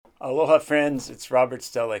Aloha, friends. It's Robert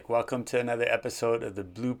Stellick. Welcome to another episode of the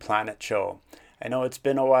Blue Planet Show. I know it's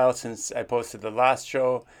been a while since I posted the last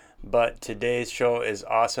show, but today's show is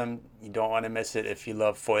awesome. You don't want to miss it if you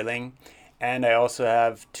love foiling. And I also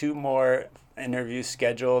have two more interviews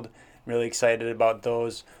scheduled. I'm really excited about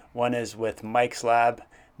those. One is with Mike's Lab,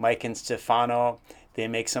 Mike and Stefano. They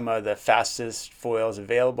make some of the fastest foils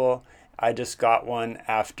available. I just got one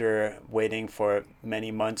after waiting for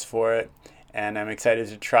many months for it, and I'm excited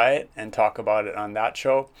to try it and talk about it on that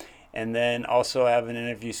show. And then also I have an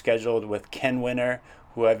interview scheduled with Ken Winner,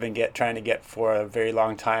 who I've been trying to get for a very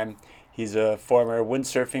long time. He's a former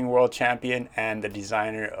windsurfing world champion and the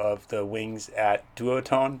designer of the wings at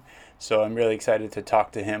Duotone. So I'm really excited to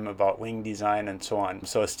talk to him about wing design and so on.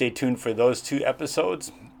 So stay tuned for those two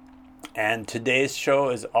episodes. And today's show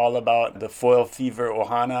is all about the Foil Fever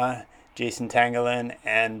Ohana, Jason Tangalin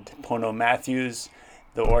and Pono Matthews,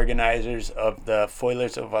 the organizers of the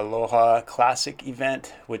Foilers of Aloha Classic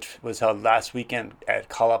event, which was held last weekend at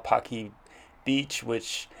Kalapaki Beach,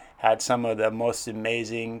 which had some of the most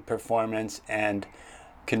amazing performance and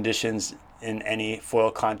conditions in any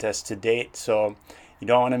foil contest to date. So you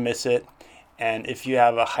don't want to miss it. And if you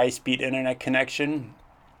have a high-speed internet connection,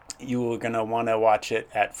 you are going to want to watch it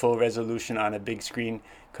at full resolution on a big screen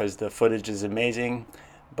because the footage is amazing.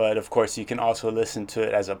 But of course, you can also listen to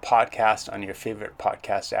it as a podcast on your favorite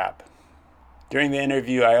podcast app. During the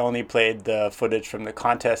interview, I only played the footage from the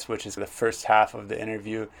contest, which is the first half of the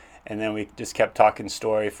interview, and then we just kept talking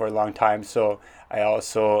story for a long time. So I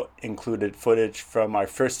also included footage from our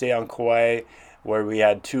first day on Kauai, where we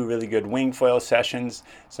had two really good wing foil sessions,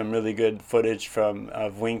 some really good footage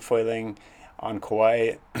of wing foiling on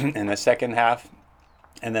Kauai in the second half.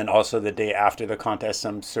 And then also the day after the contest,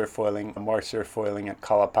 more surf foiling at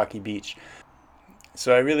Kalapaki Beach.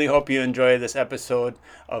 So I really hope you enjoy this episode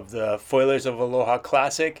of the Foilers of Aloha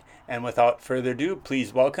Classic. And without further ado,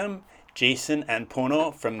 please welcome Jason and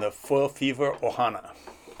Pono from the Foil Fever Ohana.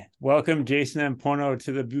 Welcome, Jason and Pono,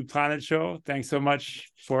 to the Blue Planet Show. Thanks so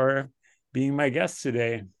much for being my guests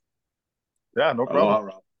today. Yeah, no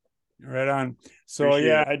problem. Right on. So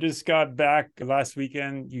yeah, I just got back last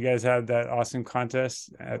weekend. You guys had that awesome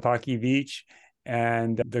contest at Pocky Beach,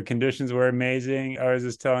 and the conditions were amazing. I was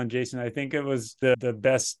just telling Jason, I think it was the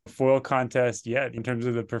best foil contest yet in terms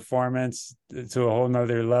of the performance to a whole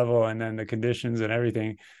nother level, and then the conditions and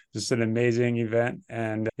everything. Just an amazing event.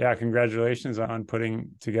 And yeah, congratulations on putting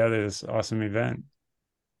together this awesome event.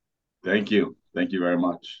 Thank you. Thank you very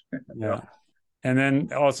much. Yeah. And then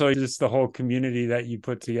also just the whole community that you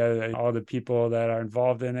put together, all the people that are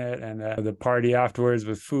involved in it, and the party afterwards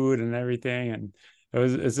with food and everything. And it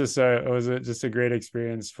was just a great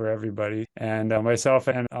experience for everybody. And myself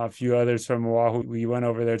and a few others from Oahu, we went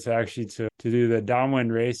over there to do the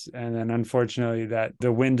downwind race. And then unfortunately that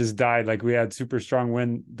the wind just died. Like we had super strong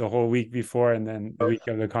wind the whole week before, and then the week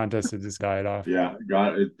of the contest, it just died off. Yeah,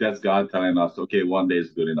 that's God telling us, okay, one day is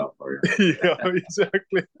good enough for you. Yeah,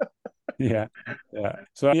 exactly. Yeah.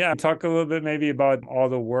 So yeah, talk a little bit maybe about all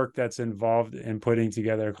the work that's involved in putting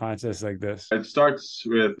together a contest like this. It starts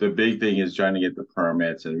with the big thing is trying to get the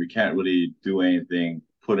permits, and we can't really do anything,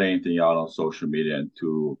 put anything out on social media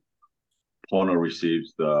until Pono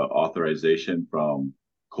receives the authorization from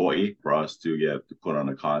Kauai for us to put on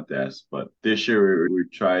a contest. But this year we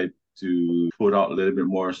tried to put out a little bit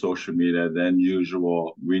more social media than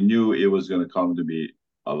usual. We knew it was going to come to be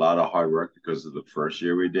a lot of hard work because of the first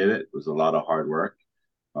year we did it. It was a lot of hard work.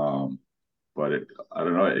 But I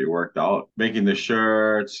don't know, it worked out. Making the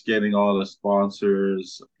shirts, getting all the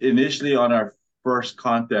sponsors. Initially on our first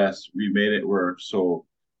contest, we made it where, so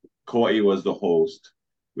Kauai was the host.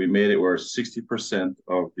 We made it where 60%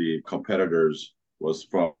 of the competitors was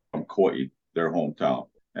from Kauai, their hometown.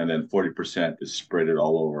 And then 40% is spread it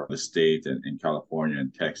all over the state and in California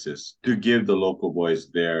and Texas to give the local boys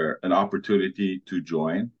there an opportunity to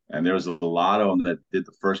join. And there was a lot of them that did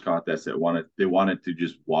the first contest that wanted to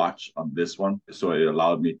just watch on this one. So it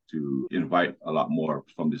allowed me to invite a lot more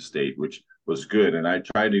from the state, which was good. And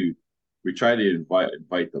we try to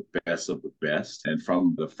invite the best of the best. And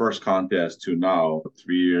from the first contest to now,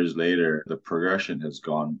 3 years later, the progression has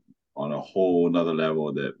gone on a whole nother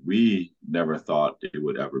level that we never thought it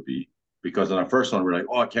would ever be. Because on our first one, we're like,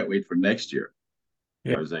 oh, I can't wait for next year.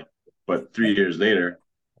 Yeah. I was like, but 3 years later,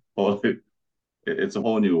 it's a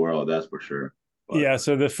whole new world, that's for sure. But, yeah,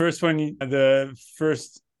 so the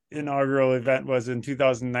first inaugural event was in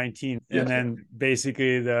 2019. Yes. And then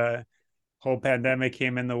basically the whole pandemic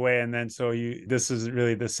came in the way. And then this is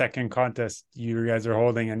really the second contest you guys are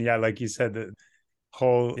holding. And yeah, like you said,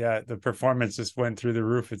 the performance just went through the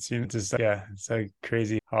roof. It seemed just, yeah, it's like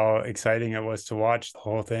crazy how exciting it was to watch the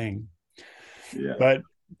whole thing. Yeah. But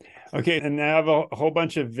okay, and I have a whole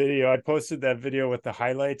bunch of video. I posted that video with the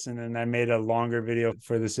highlights, and then I made a longer video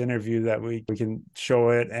for this interview that we can show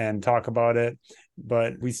it and talk about it.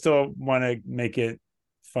 But we still want to make it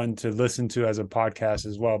fun to listen to as a podcast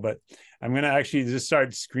as well. But I'm going to actually just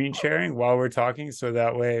start screen sharing while we're talking, so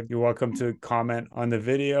that way you're welcome to comment on the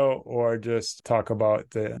video or just talk about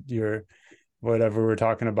your whatever we're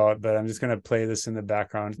talking about. But I'm just going to play this in the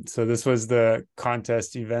background. So this was the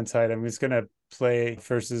contest event site. I'm just going to play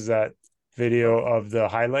first is that video of the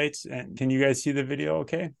highlights. And can you guys see the video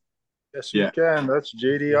okay? Yes, we can. That's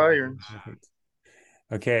JD Irons. Perfect.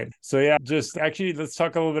 Okay, so yeah, just actually let's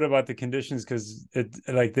talk a little bit about the conditions, because it,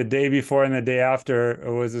 like the day before and the day after,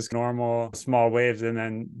 it was just normal small waves, and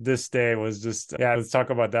then this day was just, yeah, let's talk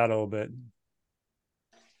about that a little bit.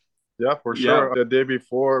 Yeah, for sure. The day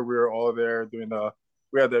before, we were all there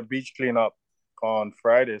we had the beach cleanup on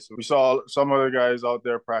Friday. So we saw some other guys out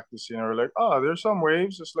there practicing. And we're like, oh, there's some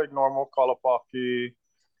waves, just like normal Kalapaki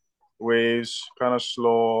waves, kind of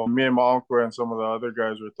slow. Me and my uncle and some of the other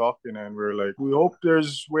guys were talking, and we are like, we hope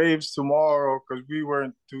there's waves tomorrow, because we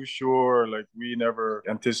weren't too sure. Like, we never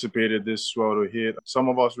anticipated this swell to hit. Some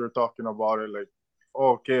of us were talking about it like,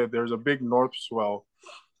 oh, okay, there's a big north swell,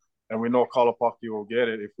 and we know Kalapaki will get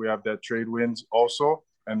it if we have that trade winds also.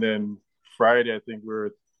 And then Friday, I think we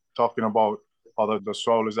were talking about how the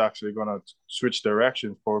swell is actually going to switch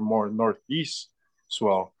direction for more northeast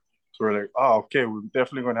swell. So we're like, oh, okay, we're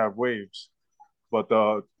definitely going to have waves. But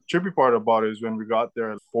the trippy part about it is when we got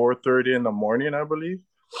there at 4:30 in the morning, I believe,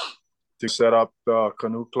 to set up the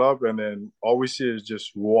canoe club. And then all we see is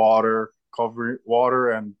just water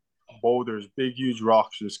and boulders, big, huge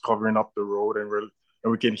rocks just covering up the road. And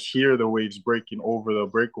we can hear the waves breaking over the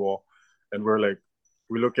break wall. And we're like,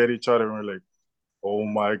 we look at each other and we're like, oh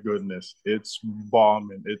my goodness, it's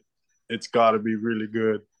bombing. It's got to be really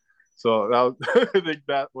good. So I think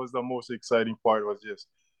that was the most exciting part, was just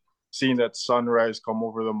seeing that sunrise come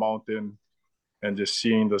over the mountain and just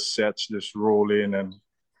seeing the sets just roll in. And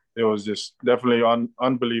it was just definitely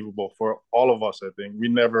unbelievable for all of us, I think. We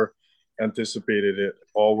never anticipated it.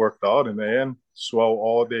 All worked out in the end. Swell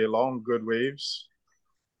all day long, good waves.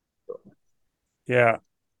 Yeah.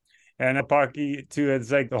 And Apaki too,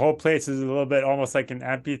 it's like the whole place is a little bit almost like an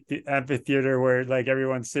amphitheater where like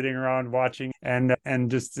everyone's sitting around watching, and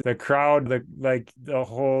just the crowd, the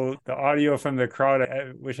audio from the crowd.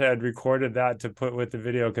 I wish I had recorded that to put with the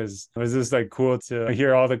video, because it was just like cool to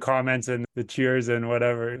hear all the comments and the cheers and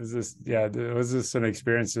whatever. It was just, yeah, it was just an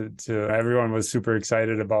experience to everyone was super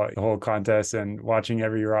excited about the whole contest and watching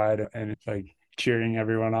every ride and like cheering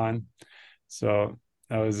everyone on. So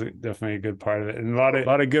that was definitely a good part of it, and a lot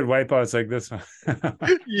of good wipeouts like this one.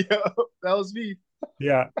 Yeah, that was me.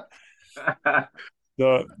 Yeah.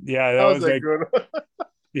 So yeah, that was like good.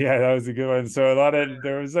 Yeah, that was a good one. So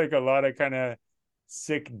there was like a lot of kind of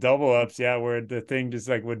sick double ups, yeah, where the thing just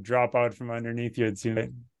like would drop out from underneath you. It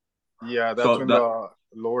seemed. Yeah, that's when the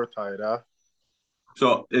lower tide, huh?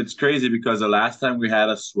 So it's crazy because the last time we had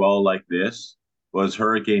a swell like this was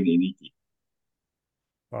Hurricane Iniki.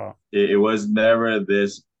 Wow. It was never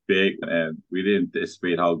this big, and we didn't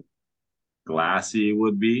anticipate how glassy it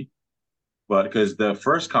would be. But because the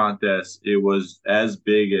first contest, it was as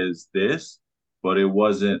big as this, but it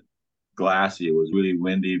wasn't glassy. It was really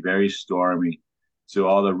windy, very stormy. So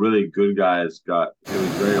all the really good guys it was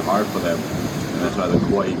very hard for them. And that's why the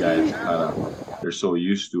Kauai guys they're so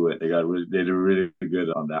used to it. They did really good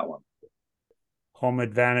on that one. Home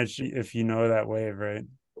advantage if you know that wave, right?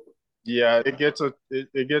 Yeah, it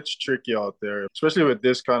gets tricky out there, especially with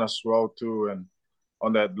this kind of swell too, and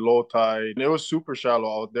on that low tide. It was super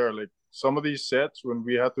shallow out there. Like some of these sets, when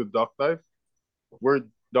we had to duck dive, we're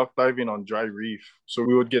duck diving on dry reef, so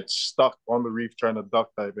we would get stuck on the reef trying to duck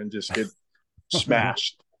dive and just get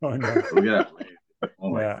smashed. Oh no! Yeah. Oh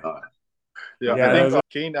my god! Yeah, I think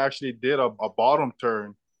Kane actually did a bottom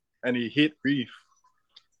turn, and he hit reef.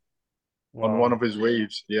 Wow. On one of his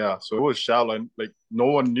waves. Yeah, so it was shallow, and like no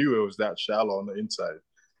one knew it was that shallow on the inside.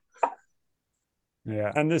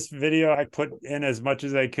 Yeah, and this video I put in as much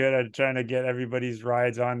as I could. I'm trying to get everybody's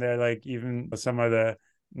rides on there, like even some of the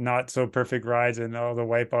not so perfect rides and all the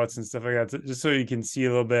wipeouts and stuff like that, just so you can see a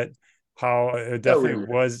little bit how it definitely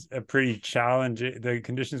was a pretty challenging. The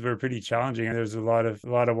conditions were pretty challenging, and there's a lot of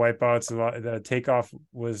wipeouts. The takeoff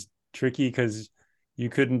was tricky because you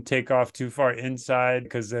couldn't take off too far inside,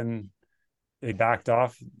 because then they backed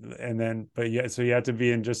off, and then so you had to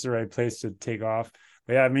be in just the right place to take off.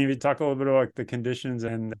 But yeah, maybe talk a little bit about the conditions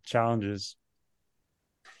and the challenges.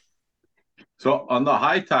 So on the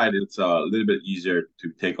high tide, it's a little bit easier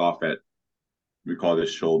to take off at, we call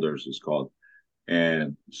this shoulders, it's called.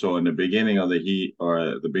 And so in the beginning of the heat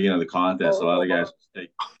or the beginning of the contest, a lot of guys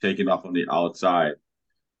taking off on the outside.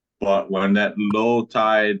 But when that low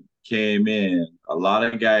tide came in, a lot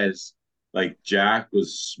of guys, like Jack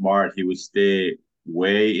was smart. He would stay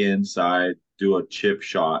way inside, do a chip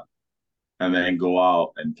shot, and then go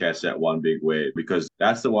out and catch that one big wave because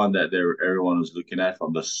that's the one that everyone was looking at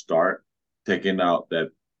from the start, taking out that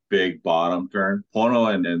big bottom turn.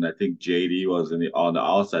 Pono and I think JD was on the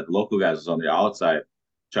outside. The local guys was on the outside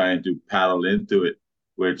trying to paddle into it,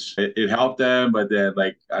 which it helped them. But then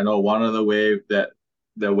like I know one of the wave that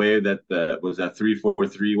was that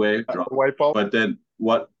 343 wave, Wipeout. but then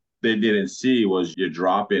what they didn't see was you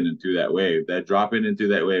drop in into that wave. That drop in into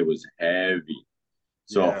that wave was heavy.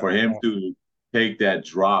 So for him to take that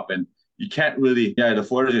drop, and you can't really, the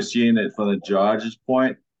photos are seeing it from the judge's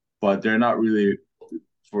point, but they're not really,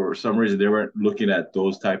 for some reason, they weren't looking at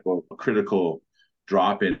those type of critical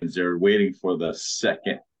drop-ins. They're waiting for the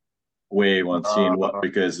second wave on seeing what,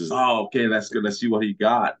 because it's, okay, let's see what he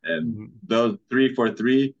got. And the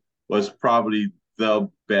 343 was probably the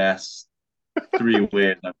best three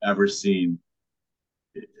waves I've ever seen.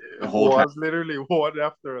 Was literally one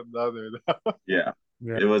after another. Yeah,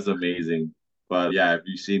 it was amazing. But yeah, if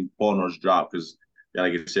you've seen Pono's drop, because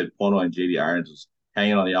like I said, Pono and JD Irons was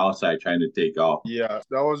hanging on the outside trying to take off. Yeah,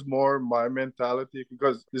 that was more my mentality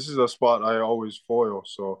because this is a spot I always foil.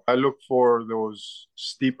 So I look for those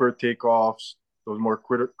steeper takeoffs, those more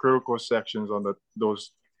critical sections on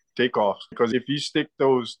those takeoffs. Because if you stick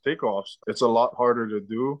those takeoffs, it's a lot harder to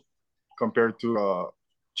do compared to a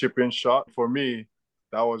chip-in shot. For me,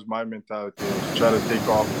 that was my mentality, was try to take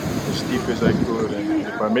off as steep as I could. And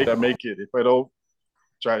if I make it. If I don't,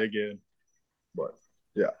 try again. But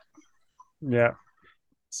yeah. Yeah.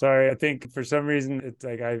 Sorry, I think for some reason it's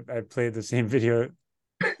like I played the same video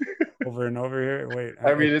over and over here. Wait,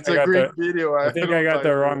 I mean, it's a great video. I think I got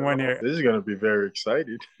the wrong one here. This is gonna be very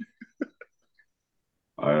exciting.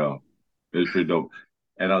 I know. It was pretty dope.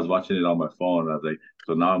 And I was watching it on my phone. And I was like,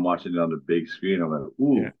 so now I'm watching it on the big screen. I'm like,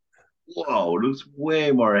 ooh, whoa, it looks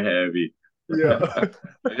way more heavy. Yeah.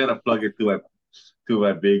 I gotta plug it to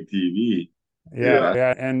my big TV.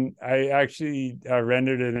 Yeah. And I actually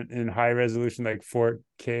rendered it in high resolution, like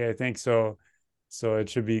 4K, I think. So it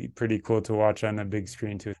should be pretty cool to watch on a big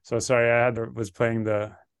screen too. So sorry, was playing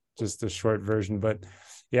just the short version, but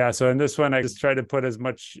yeah. So in this one, I just tried to put as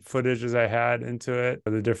much footage as I had into it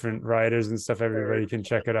for the different riders and stuff. Everybody can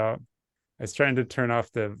check it out. I was trying to turn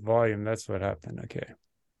off the volume. That's what happened. Okay.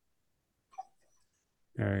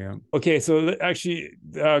 There we go. Okay, so actually,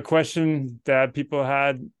 a question that people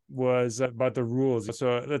had was about the rules.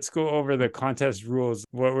 So let's go over the contest rules.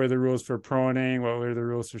 What were the rules for proning? What were the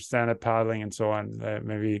rules for stand-up paddling and so on?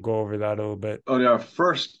 Maybe go over that a little bit. Oh, yeah,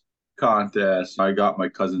 first contest, I got my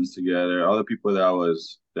cousins together, other people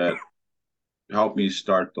that helped me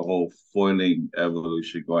start the whole foiling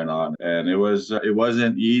evolution going on. And it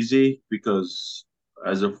wasn't easy because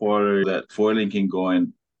as a foiler, that foiling can go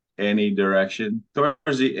in any direction.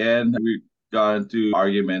 Towards the end, we got into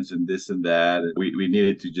arguments and this and that. We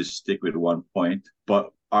needed to just stick with one point.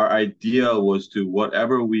 But our idea was to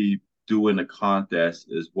whatever we do in a contest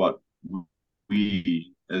is what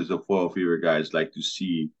we, as the foil fever guys, like to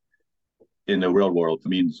see in the real world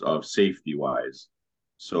means of safety wise.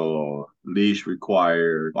 So leash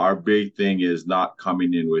required. Our big thing is not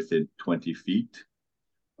coming in within 20 feet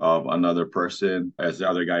of another person as the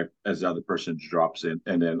other person drops in,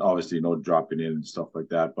 and then obviously no dropping in and stuff like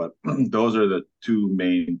that. But those are the two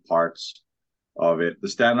main parts of it. The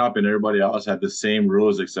stand up and everybody else had the same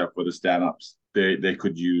rules except for the stand ups. They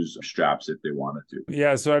could use straps if they wanted to.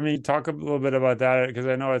 Yeah, so I mean, talk a little bit about that because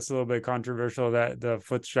I know it's a little bit controversial, that the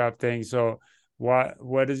foot strap thing. So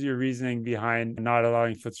what is your reasoning behind not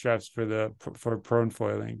allowing foot straps for prone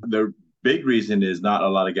foiling? The big reason is not a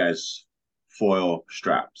lot of guys foil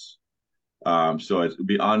straps. So it would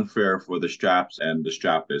be unfair for the straps and the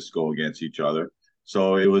strapless go against each other.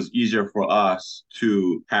 So it was easier for us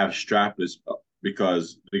to have strapless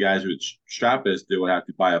because the guys with strapless, they would have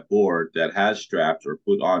to buy a board that has straps or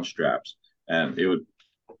put on straps. And it would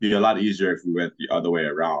be a lot easier if we went the other way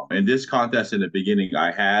around. In this contest in the beginning,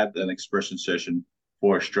 I had an expression session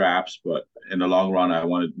for straps, but in the long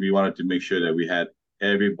run, we wanted to make sure that we had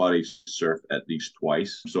everybody surf at least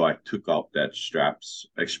twice. So I took out that straps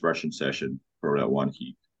expression session for that one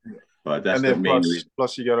heat. But that's the main reason.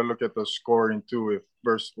 Plus, you got to look at the scoring too. If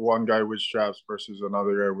versus one guy with straps versus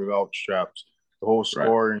another guy without straps, the whole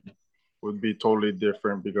scoring would be totally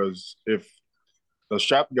different because if the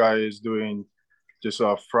strap guy is doing just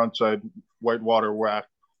a front side whitewater whack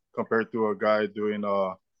compared to a guy doing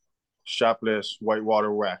a strapless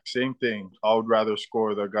whitewater whack. Same thing. I would rather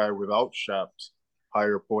score the guy without straps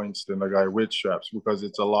higher points than the guy with straps because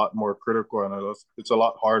it's a lot more critical and it's a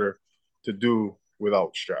lot harder to do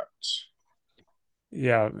without straps.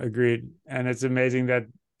 Yeah, agreed. And it's amazing that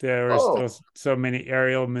there were still so many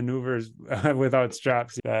aerial maneuvers without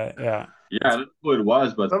straps. Yeah. Yeah, that's what it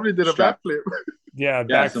was, but somebody did a backflip. Yeah,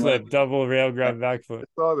 backflip, double rail grab backflip. I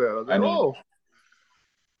saw that. I was like, oh.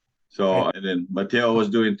 So, and then Mateo was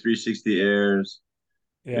doing 360 airs.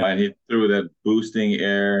 Yeah, and he threw that boosting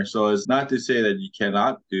air. So it's not to say that you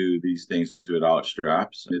cannot do these things without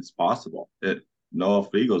straps. It's possible. Noah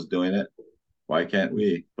Flegel's doing it. Why can't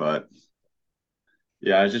we? But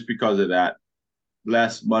yeah, it's just because of that.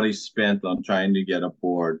 Less money spent on trying to get a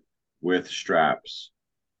board with straps.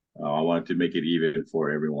 I wanted to make it even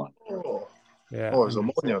for everyone. Oh, yeah. Oh, it's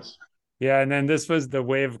ammonia's. Yeah, and then this was the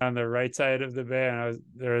wave on the right side of the bay, and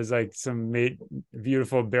there was like some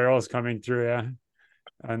beautiful barrels coming through. Yeah,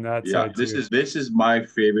 on that side too. This is my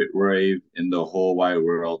favorite wave in the whole wide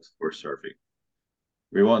world for surfing.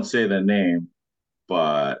 We won't say the name,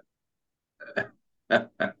 but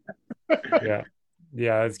yeah,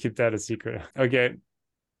 let's keep that a secret. Okay,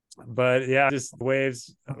 but yeah, just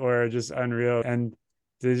waves were just unreal, and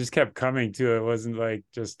they just kept coming too. It wasn't like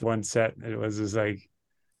just one set. It was just like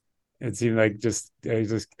it seemed like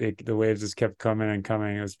the waves just kept coming and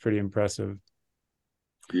coming. It was pretty impressive.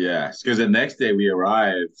 Yes, because the next day we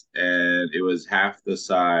arrived and it was half the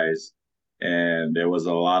size, and there was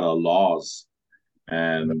a lot of laws.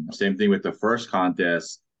 And same thing with the first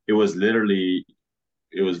contest. It was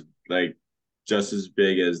like just as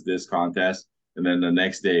big as this contest, and then the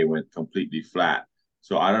next day it went completely flat.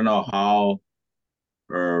 So I don't know how,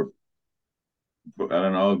 or I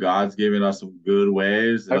don't know. God's giving us some good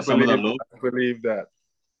waves. I believe that.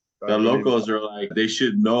 The locals are like, they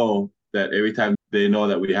should know that every time they know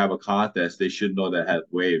that we have a contest, they should know that has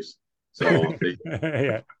waves. So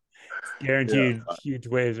yeah, guaranteed huge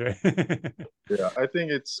waves, right? Yeah, I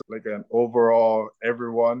think it's like an overall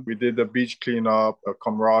everyone. We did the beach cleanup, a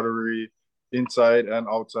camaraderie inside and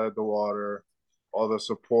outside the water, all the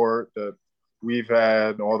support that we've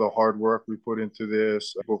had, all the hard work we put into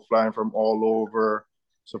this, people flying from all over,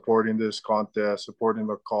 supporting this contest, supporting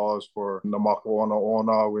the cause for Namaka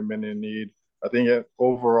Ona women in need. I think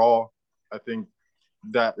overall, I think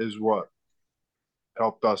that is what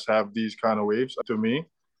helped us have these kind of waves. To me,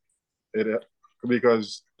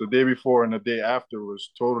 because the day before and the day after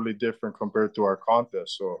was totally different compared to our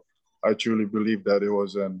contest. So I truly believe that it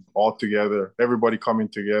was an all together, everybody coming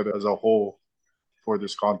together as a whole for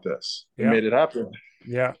this contest. It made it happen.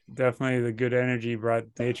 Yeah, definitely the good energy brought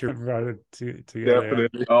it together.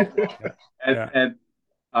 Definitely. And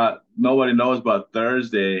nobody knows, but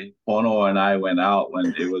Thursday, Pono and I went out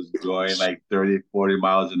when it was going like 30, 40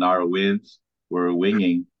 miles an hour winds. We're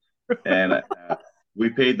winging, and we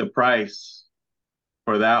paid the price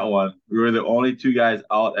for that one. We were the only two guys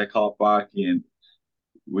out at Kalapaki, and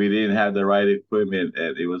we didn't have the right equipment,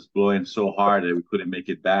 and it was blowing so hard that we couldn't make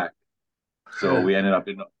it back. So we ended up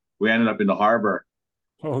in the harbor.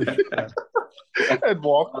 Holy shit. And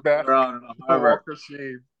walked back around in the harbor.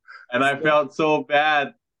 And I felt so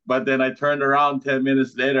bad, but then I turned around 10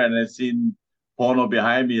 minutes later and I seen Pono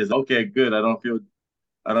behind me. Is okay, good. I don't feel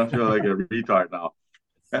like a retard now.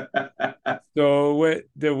 So what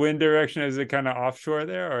the wind direction, is it kind of offshore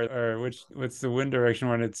there, or what's the wind direction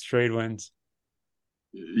when it's straight winds?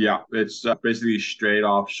 Yeah, it's basically straight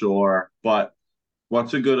offshore. But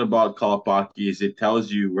what's so good about Kalapaki is it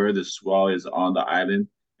tells you where the swell is on the island,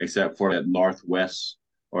 except for that northwest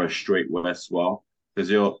or a straight west swell.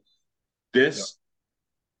 Because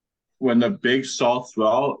when the big salt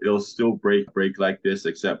swell, it'll still break like this,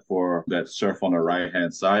 except for that surf on the right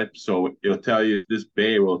hand side. So it'll tell you, this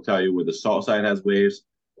bay will tell you where the salt side has waves,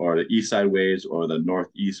 or the east side waves, or the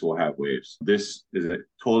northeast will have waves. This is a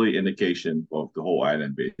totally indication of the whole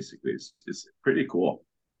island. Basically, it's pretty cool.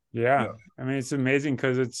 Yeah. I mean, it's amazing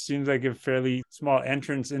because it seems like a fairly small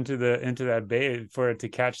entrance into that bay for it to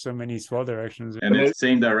catch so many swell directions. And it's the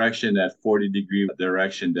same direction, that 40-degree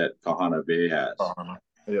direction that Kahana Bay has.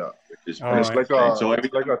 Yeah, which is it's like a toilet. So every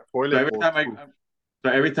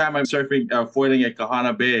time I'm surfing, foiling at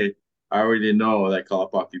Kahana Bay, I already know that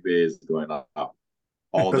Kalapaki Bay is going up.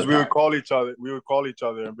 Because we would call each other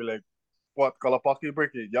and be like, "What, Kalapaki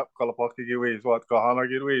breaking? Yep, Kalapaki get waves. What, Kahana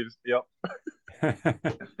get waves? Yep."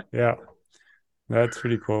 Yeah, that's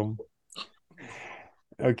pretty cool.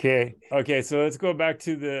 Okay. Okay. So let's go back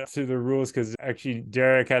to the rules because actually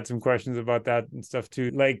Derek had some questions about that and stuff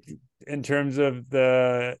too. Like in terms of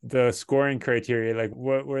the scoring criteria, like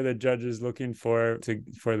what were the judges looking for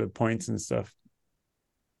the points and stuff?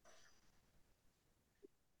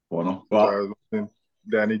 Pono. Well,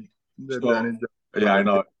 Danny, so yeah, I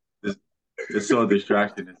know. It's so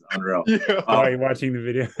distracting. It's unreal. Yeah. Oh, you're watching the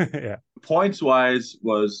video. Yeah. Points wise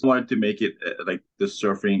was wanted to make it like the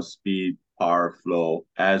surfing speed, power, flow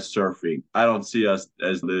as surfing. I don't see us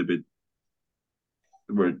as a little bit.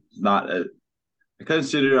 We're not. I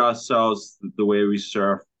consider ourselves the way we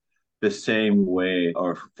surf the same way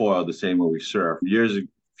or foil the same way we surf.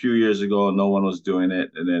 Few years ago, no one was doing it,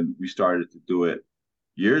 and then we started to do it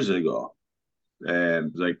years ago.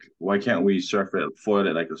 And like, why can't we foil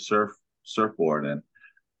it like a surfboard? And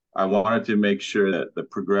I wanted to make sure that the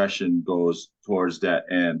progression goes towards that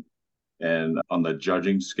end. And on the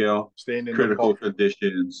judging scale, Staying in critical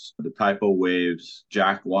conditions, the type of waves.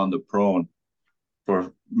 Jack won the prone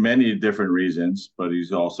for many different reasons, but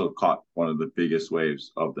he's also caught one of the biggest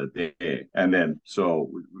waves of the day. And then,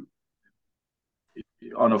 so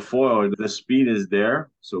on a foil, the speed is there,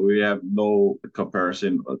 so we have no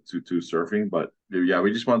comparison to surfing. But yeah,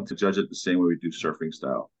 we just want to judge it the same way we do surfing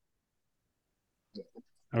style.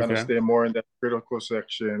 Kind of stay more in that critical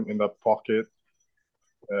section in the pocket,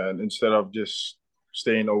 and instead of just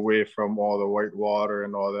staying away from all the white water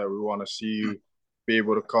and all that, we want to see you be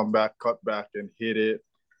able to come back, cut back, and hit it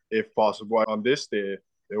if possible. On this day,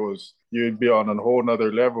 you'd be on a whole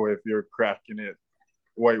nother level if you're cracking it.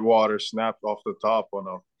 White water snapped off the top on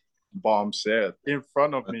a bomb set in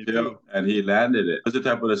front of me too. And he landed it. Those are the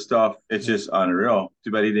type of the stuff, it's just unreal.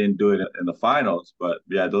 Too bad he didn't do it in the finals. But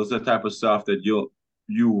yeah, those are the type of stuff that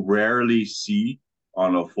you rarely see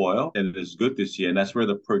on a foil, and it's good to see. And that's where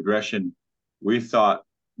the progression we thought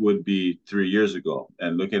would be 3 years ago.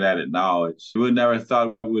 And looking at it now, we would never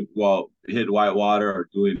thought we would hit white water or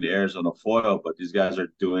doing the airs on a foil, but these guys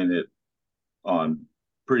are doing it on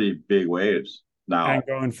pretty big waves now. And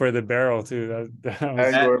going for the barrel too.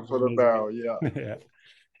 Going for the barrel, yeah.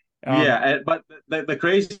 Yeah. But the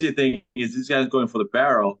crazy thing is these guys going for the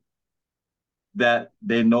barrel that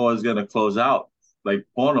they know is going to close out. Like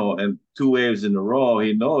Pono, and 2 waves in a row,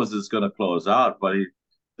 he knows it's going to close out, but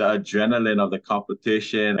the adrenaline of the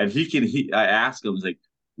competition, and I asked him, like,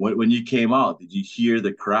 when you came out, did you hear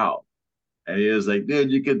the crowd? And he was like,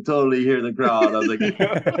 dude, you can totally hear the crowd. I was like,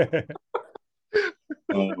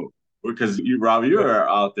 oh, because Rob, you were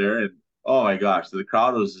out there, and oh my gosh, the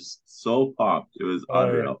crowd was just so pumped. It was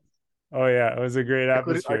unreal. Yeah. Oh yeah, it was a great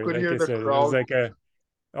atmosphere. I could hear the crowd. It was like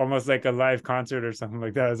almost like a live concert or something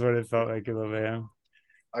like that is what it felt like a little bit.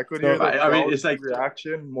 I could hear it's like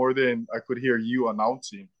reaction more than I could hear you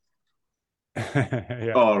announcing.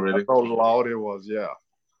 Yeah. Oh, really? That's how loud it was, yeah.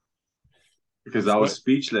 Because I was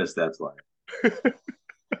speechless, that's why.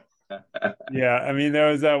 Yeah, I mean, there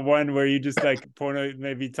was that one where you just like, Pono,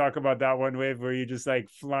 maybe talk about that one wave where you just like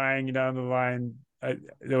flying down the line.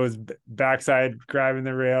 There was backside grabbing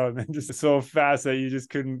the rail and then just so fast that you just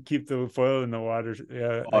couldn't keep the foil in the water.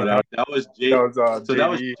 Yeah. Oh, that was JD. That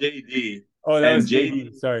was JD. Oh, that was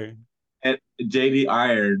JD. Sorry. And JD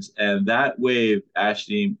Irons, and that wave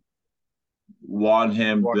actually won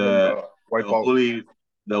him the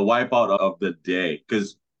wipeout of the day,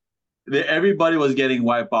 because everybody was getting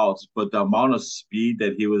wipeouts, but the amount of speed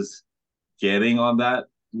that he was getting on that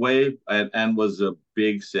wave and was a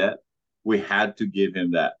big set, we had to give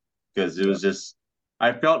him that, because it was just,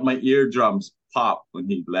 I felt my eardrums pop when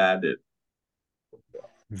he landed.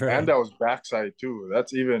 Right. And that was backside too.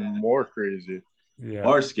 That's even more crazy. Yeah.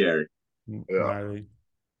 More scary. Yeah.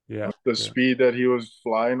 Yeah. The speed that he was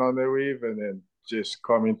flying on the wave and then just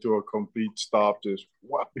coming to a complete stop, just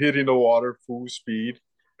hitting the water full speed.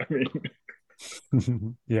 I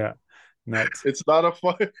mean, yeah. Nuts. It's not a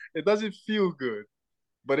fun, it doesn't feel good,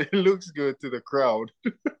 but it looks good to the crowd.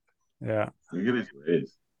 Yeah. Look at his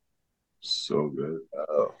waves. So good.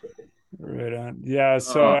 Right on. Yeah.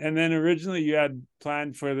 So, and then originally you had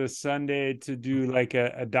planned for the Sunday to do like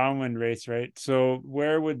a downwind race, right? So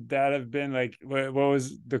where would that have been? Like, what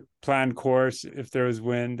was the planned course if there was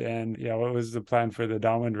wind? And yeah, what was the plan for the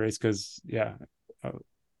downwind race? Because that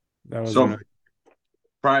was so.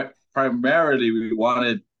 Primarily, we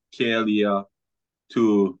wanted Kalia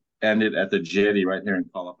to end it at the jetty right here in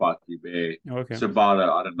Kalapaki Bay. Okay. It's about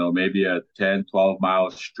I don't know, maybe a 10,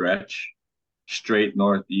 12-mile stretch straight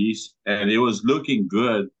northeast. And it was looking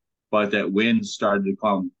good, but that wind started to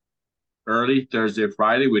come early Thursday,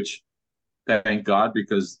 Friday, which thank God,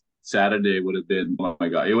 because Saturday would have been, oh my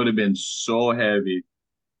God, it would have been so heavy.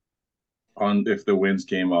 on if the winds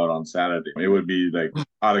came out on Saturday. It would be like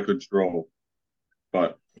out of control.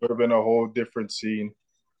 But it would have been a whole different scene.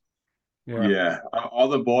 yeah, all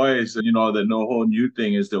the boys, the no whole new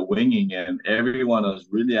thing is the winging, and everyone was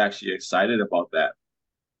really actually excited about that.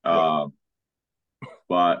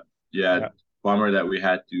 But yeah, bummer that we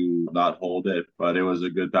had to not hold it, but it was a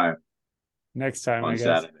good time. Next time, on I guess.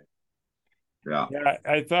 Saturday. Yeah. Yeah,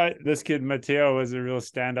 I thought this kid Mateo was a real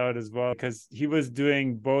standout as well because he was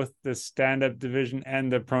doing both the stand-up division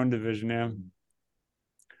and the prone division. Yeah.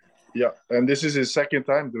 Yeah, and this is his second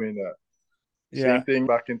time doing that. Yeah. Same thing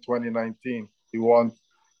back in 2019. He won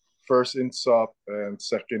first in SUP and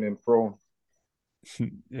second in prone.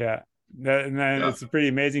 Yeah. And then it's pretty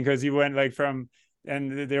amazing because he went like from,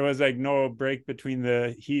 and there was like no break between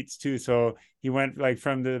the heats too. So he went like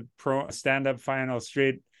from the pro stand-up final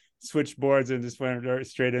straight, switched boards and just went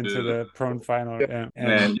straight into the prone final. Yeah.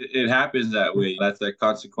 And it happens that way. That's the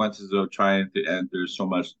consequences of trying to enter so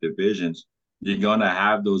much divisions. You're gonna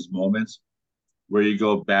have those moments where you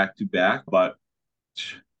go back to back, but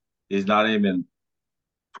he's not even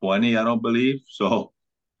 20, I don't believe. So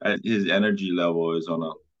his energy level is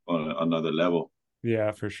on another level.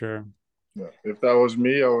 Yeah, for sure. Yeah. If that was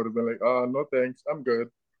me, I would have been like, no thanks, I'm good.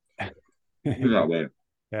 That way.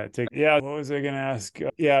 Yeah. What was I gonna ask?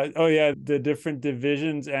 Yeah. Oh, yeah. The different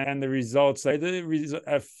divisions and the results. Are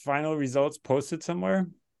the final results posted somewhere?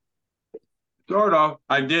 Sort of.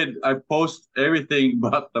 I did. I post everything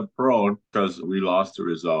but the prone because we lost the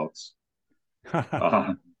results.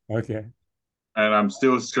 Okay. And I'm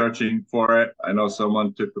still searching for it. I know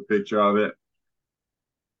someone took a picture of it,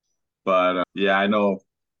 but yeah, I know.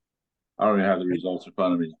 I don't even have the results in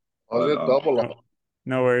front of me. Was it double up?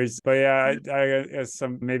 No worries, but yeah, I guess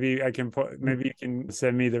some maybe I can maybe you can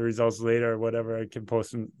send me the results later or whatever. I can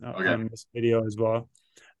post them on this video as well.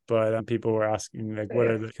 But people were asking like, what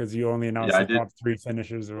are the, because you only announced the top 3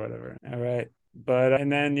 finishers or whatever. All right, but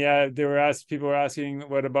and then people were asking,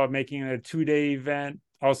 what about making a 2-day event?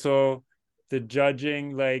 Also, the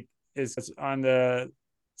judging like is on the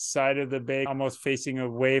side of the bay, almost facing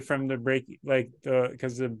away from the break, like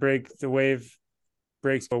because the wave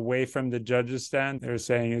breaks away from the judges stand. They're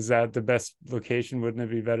saying, is that the best location? Wouldn't it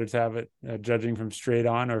be better to have it judging from straight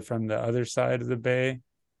on or from the other side of the bay?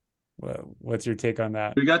 What's your take on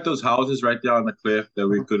that? We got those houses right there on the cliff that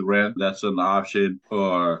we could rent. That's an option.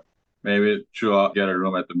 Or maybe get a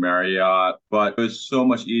room at the Marriott. But it was so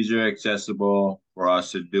much easier accessible for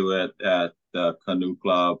us to do it at the canoe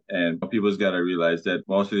club. And people's got to realize that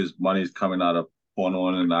most of this money is coming out of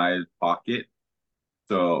Pono and I's pocket.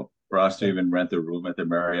 So for us to even rent a room at the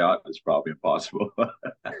Marriott is probably impossible.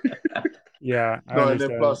 Yeah. And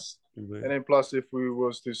then plus, if we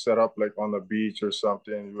was to set up like on the beach or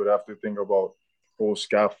something, you would have to think about whole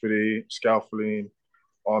scaffolding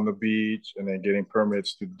on the beach, and then getting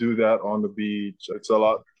permits to do that on the beach. It's a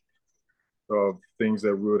lot of things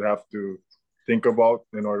that we would have to think about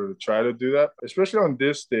in order to try to do that. Especially on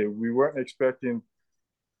this day, we weren't expecting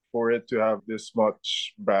for it to have this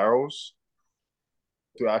much barrels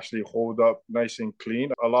to actually hold up nice and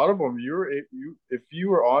clean. A lot of them, if you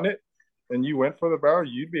were on it and you went for the barrel,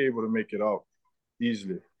 you'd be able to make it out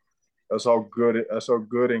easily. That's how good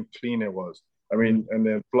and clean it was. I mean, and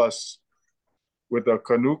then plus with the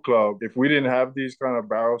canoe club, if we didn't have these kind of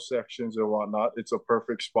barrel sections and whatnot, it's a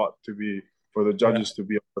perfect spot for the judges to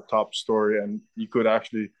be on the top story, and you could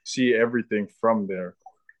actually see everything from there.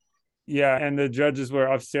 Yeah, and the judges were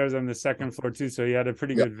upstairs on the second floor too, so you had a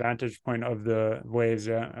pretty good vantage point of the waves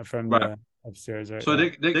from the upstairs. Right? So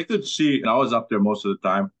they could see, and I was up there most of the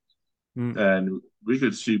time, and we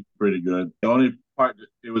could see pretty good. The only part that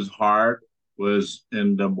it was hard was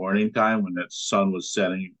in the morning time when that sun was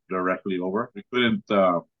setting directly over. We couldn't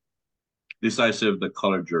decipher the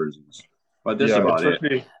color jerseys, but that's about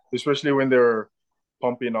it. Especially when they're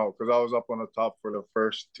pumping out, because I was up on the top for the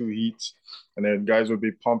first 2 heats, and then guys would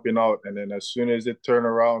be pumping out, and then as soon as it turn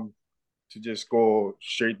around to just go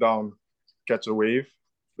straight down, catch a wave,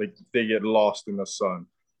 like they get lost in the sun.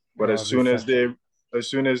 But as soon as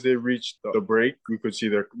they reached the break, we could see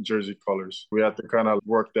their jersey colors. We had to kind of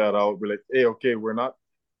work that out. We're like, hey, okay, we're not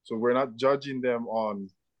judging them on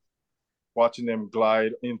watching them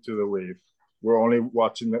glide into the wave. We're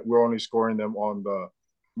only scoring them on the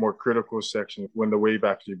more critical section when the wave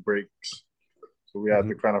actually breaks. So we had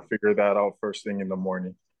to kind of figure that out first thing in the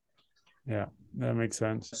morning. Yeah, that makes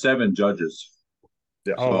sense. 7 judges.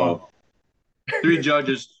 Yeah. So 3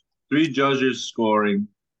 judges scoring,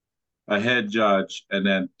 a head judge, and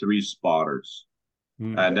then 3 spotters.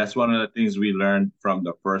 And that's one of the things we learned from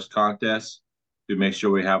the first contest, to make sure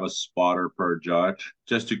we have a spotter per judge,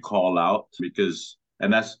 just to call out, because,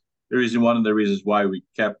 and that's one of the reasons why we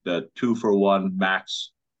kept the 2-for-1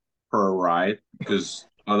 max per ride, because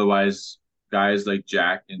otherwise guys like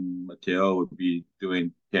Jack and Mateo would be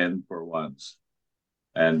doing 10-for-1s.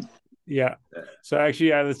 And yeah. So actually,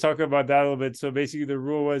 yeah, let's talk about that a little bit. So basically the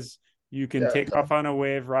rule was you can take off on a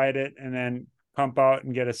wave, ride it, and then pump out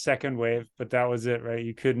and get a second wave, but that was it, right?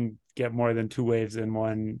 You couldn't get more than 2 waves in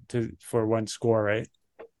for one score, right?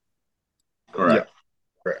 correct.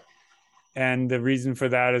 Yeah. Correct. And the reason for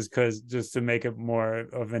that is because just to make it more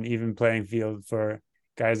of an even playing field for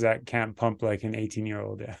guys that can't pump like an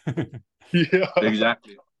 18-year-old. Yeah. Yeah.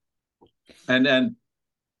 Exactly. And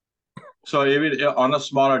so even on a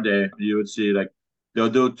smaller day, you would see like they'll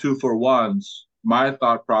do 2-for-1s. My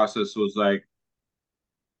thought process was like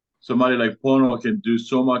somebody like Pono can do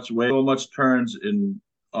so much turns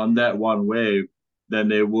on that one wave than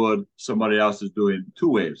they would somebody else is doing 2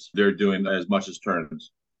 waves. They're doing as much as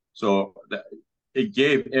turns. So it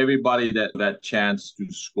gave everybody that chance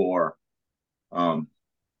to score.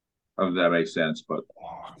 If that makes sense, but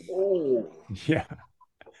Yeah.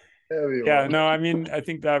 Yeah, no, I mean, I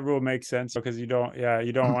think that rule makes sense because you don't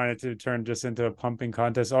want it to turn just into a pumping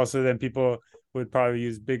contest. Also, then people would probably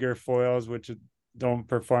use bigger foils, which don't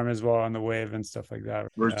perform as well on the wave and stuff like that.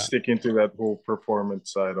 We're sticking to that whole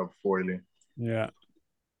performance side of foiling. Yeah.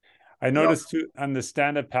 I noticed too on the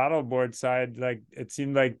stand-up paddleboard side, like it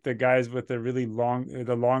seemed like the guys with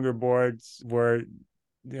the longer boards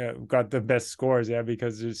got the best scores,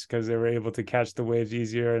 because they were able to catch the waves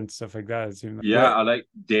easier and stuff like that. It seemed like. yeah, I like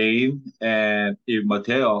Dane and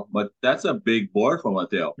Mateo, but that's a big board for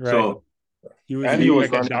Mateo. Right. So he was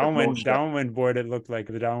like a downwind board. It looked like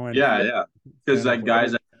the downwind. Yeah. Because like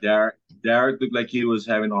guys like Derek looked like he was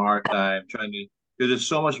having a hard time trying to, because there's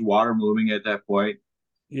so much water moving at that point.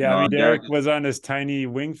 Yeah, I mean, Derek was on his tiny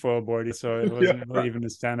wing foil board, so it wasn't really even a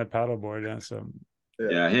stand-up paddle board. Yeah, so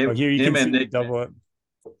him and Nick double it.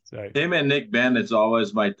 Sorry. Him and Nick Bennett's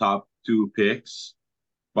always my top 2 picks,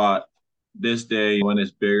 but this day when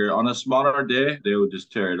it's bigger, on a smaller day they would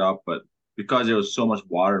just tear it up. But because there was so much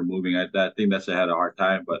water moving, I think that's I had a hard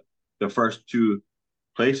time. But the first 2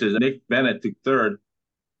 places, Nick Bennett took 3rd,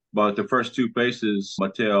 but the first 2 places,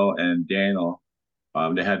 Mateo and Daniel,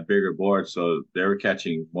 they had bigger boards, so they were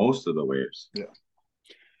catching most of the waves. Yeah.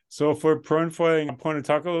 So for prone foiling, I want to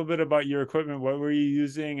talk a little bit about your equipment. What were you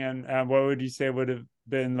using, and what would you say would have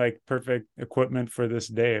been like perfect equipment for this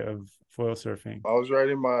day of foil surfing? I was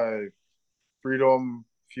riding my Freedom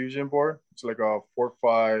Fusion board. It's like a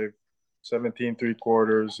 4.5, 17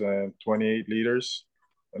 3/4, and 28 liters.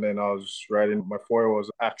 And then I was riding, my foil was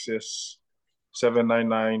Axis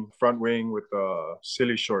 799 front wing with a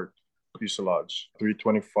silly short fuselage,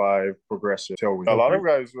 325 progressive tail wing. A lot of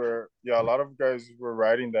guys were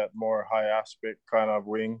riding that more high aspect kind of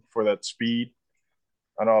wing for that speed.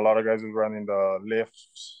 I know a lot of guys were running the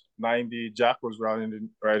lifts 90. Jack was riding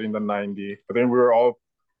the 90. But then we were all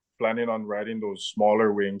planning on riding those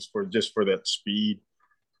smaller wings for that speed,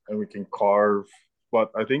 and we can carve.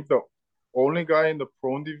 But I think the only guy in the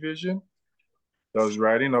prone division that was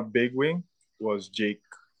riding a big wing was Jake.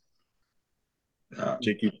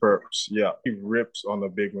 Jakey Perps. Yeah, he rips on the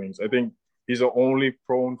big wings. I think he's the only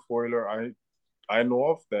prone foiler I know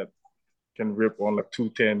of that can rip on like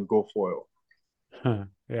 210 go foil.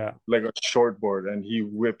 Yeah. Like a short board, and he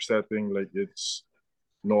whips that thing like it's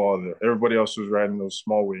no other. Everybody else was riding those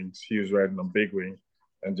small wings. He was riding a big wing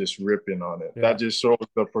and just ripping on it. Yeah. That just shows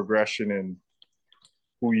the progression in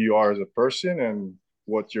who you are as a person and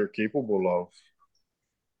what you're capable of.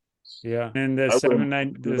 Yeah, and the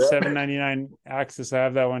 799 Axis, I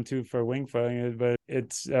have that one too for wing foiling, but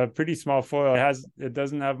it's a pretty small foil. It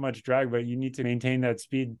doesn't have much drag, but you need to maintain that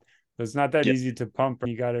speed. So it's not that easy to pump.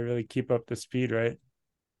 You got to really keep up the speed, right?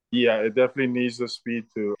 Yeah, it definitely needs the speed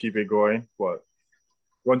to keep it going. But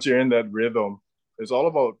once you're in that rhythm, it's all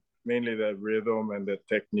about mainly that rhythm and the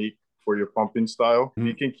technique for your pumping style. Mm-hmm. If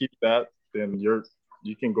you can keep that, then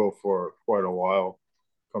you can go for quite a while.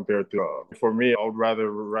 Compared to, for me, I would rather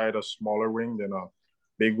ride a smaller wing than a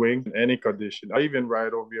big wing in any condition. I even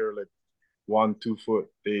ride over here like 1-2 foot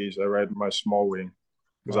days. I ride my small wing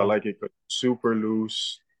because I like it super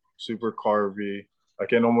loose, super carvy. I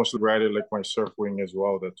can almost ride it like my surf wing as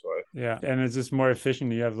well. That's why. Yeah, and it's just more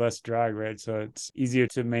efficient. You have less drag, right? So it's easier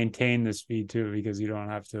to maintain the speed too because you don't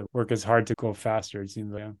have to work as hard to go faster. It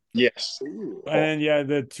seems like. Yes. And yeah,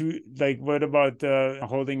 what about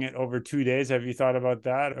holding it over 2 days? Have you thought about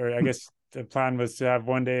that? Or I guess the plan was to have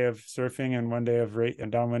 1 day of surfing and 1 day of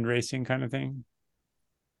downwind racing kind of thing.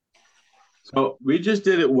 So we just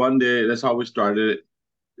did it 1 day. That's how we started it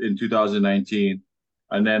in 2019.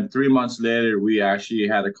 And then 3 months later, we actually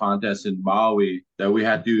had a contest in Maui that we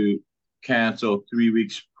had to cancel 3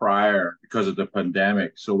 weeks prior because of the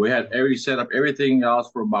pandemic. So we had set up everything else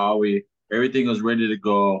for Maui. Everything was ready to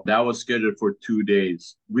go. That was scheduled for 2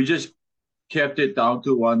 days. We just kept it down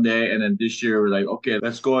to one day. And then this year, we're like, okay,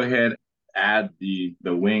 let's go ahead, add the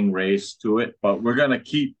wing race to it. But we're going to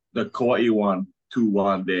keep the Kauai one to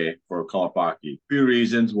one day for Kalapaki. Few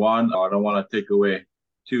reasons. One, I don't want to take away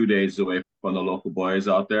 2 days away from the local boys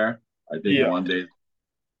out there. I think Yeah.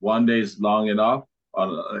 one day is long enough,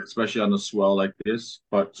 especially on a swell like this.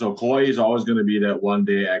 But so Kauai is always going to be that one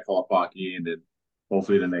day at Kalapaki, and then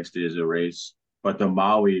hopefully the next day is a race. But the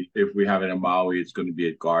Maui, if we have it in Maui, it's going to be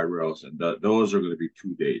at guardrails, and those are going to be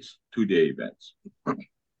 2 days, 2 day events.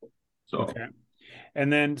 So. Okay.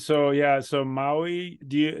 And then, so Maui,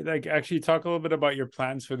 do you like actually talk a little bit about your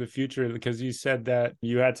plans for the future? Because you said that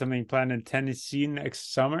you had something planned in Tennessee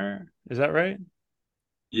next summer. Is that right?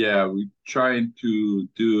 Yeah, we're trying to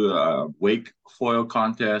do a wake foil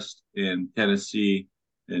contest in Tennessee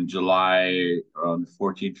in July on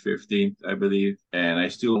 14th, 15th, I believe. And I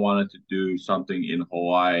still wanted to do something in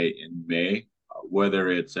Hawaii in May, whether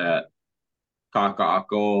it's at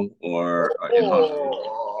Kaka'ako or in Honolulu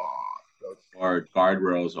or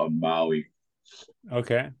guardrails on Maui.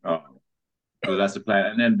 Okay. So that's the plan.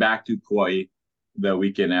 And then back to Kauai the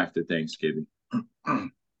weekend after Thanksgiving.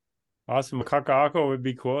 Awesome. Kaka'ako would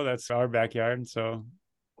be cool. That's our backyard. So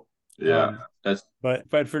yeah, that's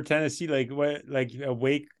but for Tennessee, like what, like a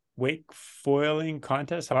wake foiling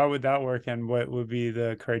contest, how would that work, and what would be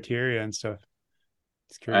the criteria and stuff?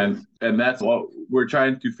 It's curious. And that's what we're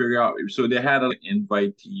trying to figure out. So they had an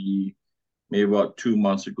invitee maybe about 2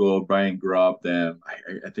 months ago, Brian Grubb, them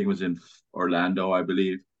I think it was in Orlando, I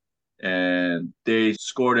believe. And they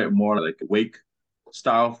scored it more like wake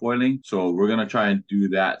style foiling. So we're gonna try and do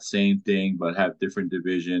that same thing, but have different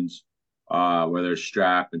divisions, whether it's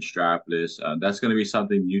strap and strapless. That's gonna be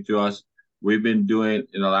something new to us. We've been doing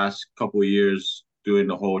in the last couple of years, doing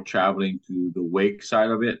the whole traveling to the wake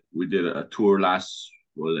side of it. We did a tour like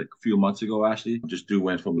a few months ago, actually.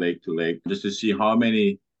 Went from lake to lake just to see how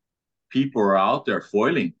many people are out there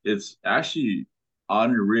foiling. It's actually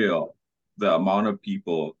unreal the amount of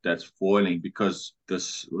people that's foiling, because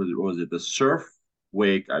this was it the surf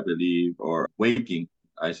wake, I believe, or waking,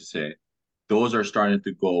 I should say, those are starting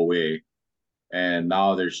to go away, and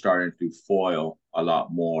now they're starting to foil a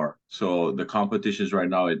lot more. So the competitions right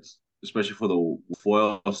now, it's especially for the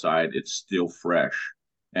foil side, it's still fresh,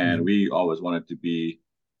 and we always wanted to be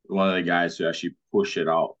one of the guys to actually push it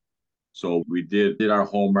out. So we did our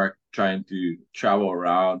homework, trying to travel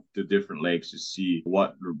around to different lakes to see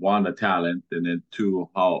what, one, the talent, and then two,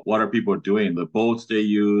 what are people doing, the boats they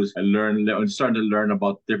use, and starting to learn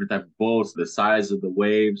about different type of boats, the size of the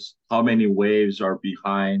waves, how many waves are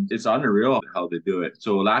behind. It's unreal how they do it.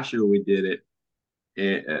 So last year we did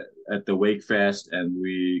it at the Wake Fest, and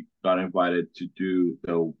we got invited to do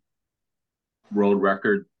the world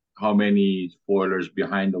record, how many foilers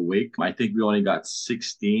behind the wake. I think we only got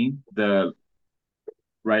 16.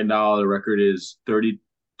 Right now the record is 30,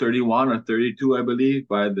 31 or 32, I believe,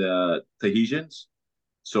 by the Tahitians.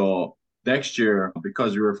 So next year,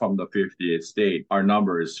 because we were from the 50th state, our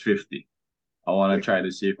number is 50. I want to try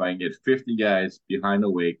to see if I can get 50 guys behind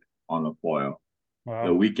the wake on a foil. Wow.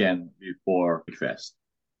 The weekend before Wake Fest.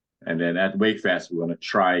 And then at Wake Fest, we're going to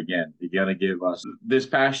try again. They're going to give us, this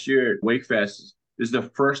past year, Wake Fest, this is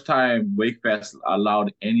the first time Wake Fest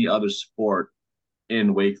allowed any other sport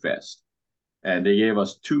in Wake Fest. And they gave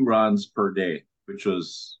us 2 runs per day, which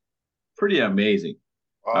was pretty amazing.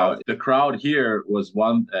 Wow. The crowd here was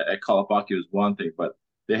at Kalapaki was one thing, but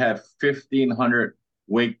they had 1,500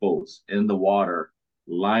 wake boats in the water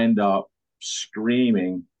lined up,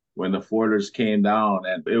 screaming when the foilers came down.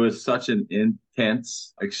 And it was such an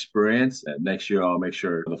intense experience. And next year, I'll make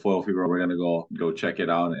sure the Foil Fever, we're going to go check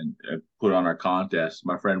it out and put on our contest.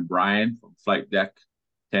 My friend Brian from Flight Deck,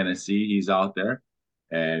 Tennessee, he's out there,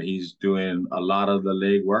 and he's doing a lot of the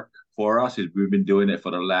leg work for us. We've been doing it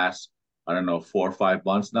for the last, 4 or 5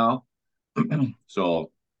 months now.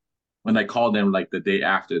 So when I called him like the day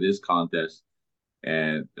after this contest,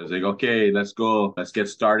 and I was like, okay, let's go. Let's get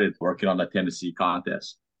started working on the Tennessee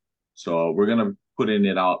contest. So we're going to putting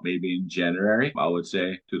it out maybe in January, I would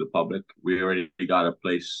say, to the public. We already got a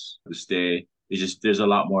place to stay. There's a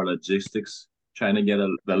lot more logistics trying to get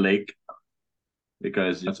the lake,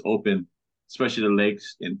 because it's open, especially the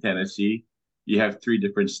lakes in Tennessee. You have 3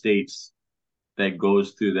 different states that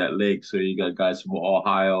goes through that lake. So you got guys from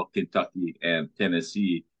Ohio, Kentucky, and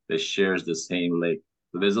Tennessee that shares the same lake.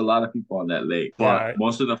 So there's a lot of people on that lake. But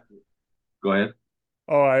most of the... Go ahead.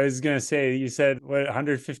 Oh, I was gonna say, you said what,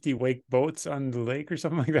 150 wake boats on the lake or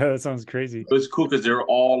something like that? That sounds crazy. It was cool because they were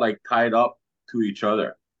all like tied up to each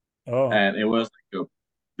other, Oh, and it was like a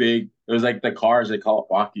big. It was like the cars they call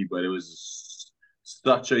it hockey, but it was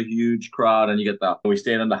such a huge crowd, and you get the. We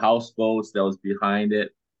stayed on the houseboats that was behind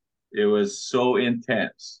it. It was so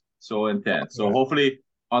intense, so intense. So yeah. hopefully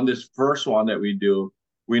on this first one that we do,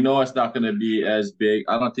 we know it's not going to be as big.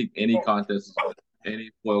 I don't think any contest,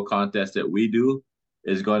 any foil contest that we do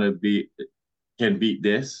is going to be can beat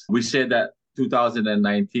this. We said that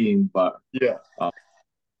 2019, but Yeah, uh,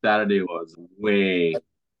 Saturday was way it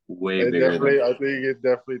bigger than definitely. I think it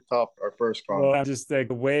definitely topped our first con. Well, just like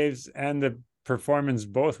the waves and the performance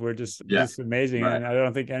both were yeah, just amazing, right. and I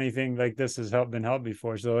don't think anything like this has been held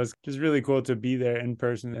before. So it's just really cool to be there in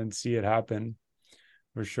person and see it happen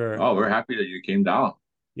for sure. Oh, we're happy that you came down.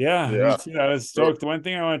 Yeah, me Yeah. too. I was stoked. One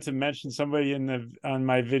thing I wanted to mention, somebody in the on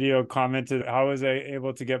my video commented, how was I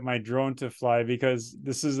able to get my drone to fly? Because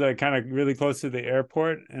this is kind of really close to the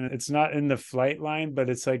airport, and it's not in the flight line, but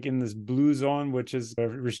it's like in this blue zone, which is a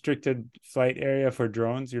restricted flight area for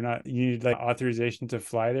drones. You need like authorization to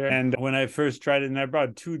fly there. And when I first tried it, and I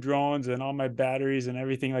brought two drones and all my batteries and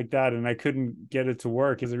everything like that, and I couldn't get it to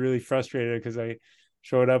work. I was really frustrated because I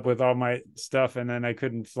showed up with all my stuff and then I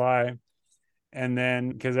couldn't fly. And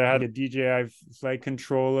then because I had a DJI flight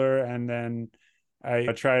controller, and then I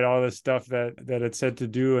tried all the stuff that it said to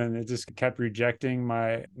do, and it just kept rejecting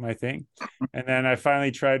my thing. And then I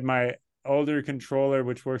finally tried my older controller,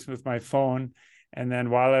 which works with my phone. And then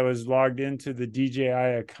while I was logged into the DJI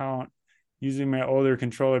account using my older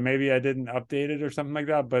controller, maybe I didn't update it or something like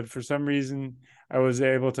that, but for some reason I was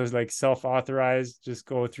able to like self-authorize, just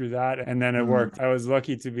go through that, and then it worked. I was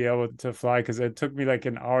lucky to be able to fly because it took me like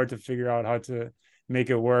an hour to figure out how to make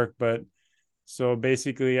it work. But so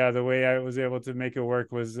basically, yeah, the way I was able to make it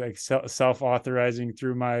work was like self-authorizing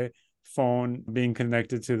through my phone, being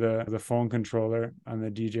connected to the phone controller on the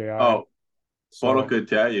DJI. Oh, Pono So could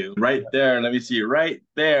tell you right there. Let me see, right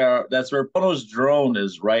there. That's where Pono's drone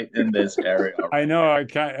is, right in this area. I Right know I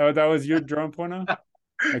can't. Oh, that was your drone, Pono?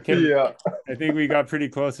 I can't. Yeah. I think we got pretty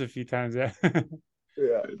close a few times. Yeah.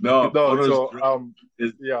 Yeah. No, No, Pono's so drone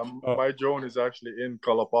is. yeah, Oh, my drone is actually in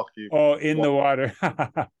Kalapaki. oh, in the water.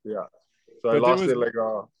 Yeah. So I But there lost was. it like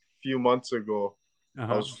a few months ago. I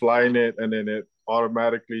Uh-huh. was flying it and then it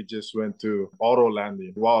automatically just went to auto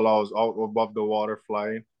landing while I was out above the water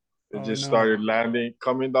flying. It Oh just no. started landing,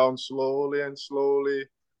 coming down slowly and slowly,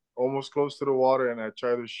 almost close to the water. And I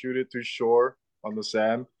tried to shoot it to shore on the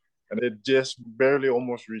sand. And it just barely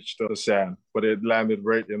almost reached the sand, but it landed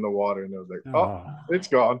right in the water. And I was like, oh, Oh, it's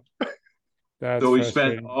gone. that's So we spent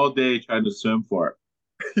frustrating. all day trying to swim for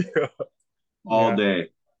it, Yeah. all Yeah. day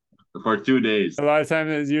for 2 days. A lot of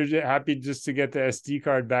times you're just happy just to get the SD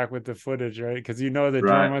card back with the footage, right? Because you know the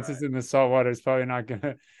drone, Right, once it's in the salt water, is probably not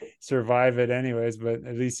gonna survive it anyways, but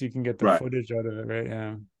at least you can get the right. footage out of it, right?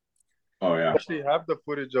 Yeah. Oh yeah. Actually have the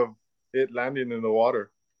footage of it landing in the water.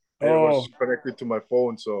 It was Oh, connected to my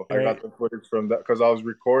phone, so I got right. the footage from that because I was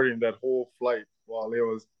recording that whole flight while it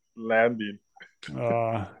was landing.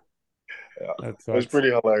 Uh, Yeah, that it was sucks.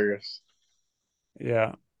 pretty hilarious.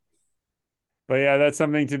 Yeah. But yeah, that's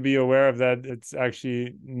something to be aware of, that it's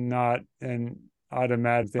actually not an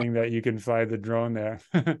automatic thing that you can fly the drone there.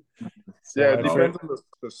 So Yeah, it I've Oh, heard, depends on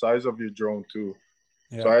the size of your drone too.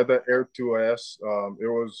 So yeah, I had the Air 2S.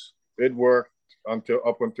 It worked until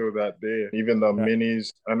that day. Even the yeah,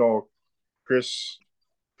 minis. I know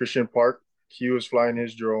Christian Park. He was flying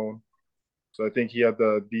his drone, so I think he had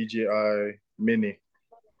the DJI Mini.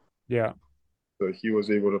 yeah, So he was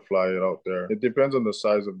able to fly it out there. It depends on the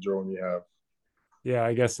size of drone you have. yeah,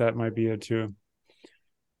 I guess that might be it too.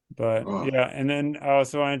 But oh. yeah, and then I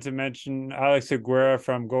also wanted to mention Alex Aguera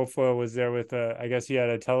from GoFoil was there with I guess he had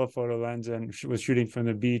a telephoto lens and was shooting from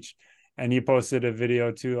the beach. And he posted a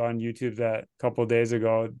video too on YouTube that a couple days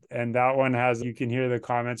ago. And that one has, you can hear the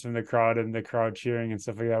comments from the crowd and the crowd cheering and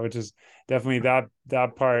stuff like that, which is definitely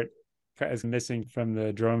that part is missing from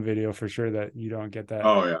the drone video for sure, that you don't get that.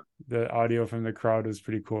 Oh yeah. The audio from the crowd was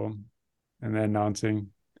pretty cool. And then announcing.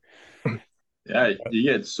 Yeah, you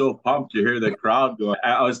get so pumped. You hear the crowd going.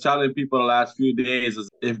 I was telling people the last few days is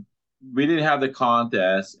if we didn't have the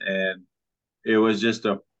contest and it was just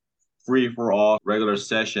a free for all regular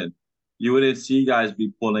session, you wouldn't see guys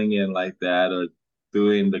be pulling in like that or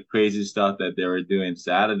doing the crazy stuff that they were doing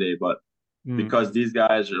Saturday. But Mm, because these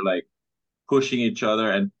guys are like pushing each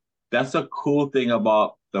other, and that's the cool thing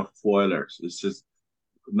about the foilers. It's just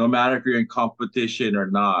no matter if you're in competition or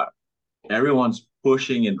not, everyone's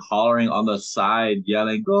pushing and hollering on the side,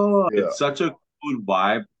 yelling, "Go!" Yeah. It's such a cool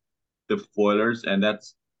vibe, the foilers, and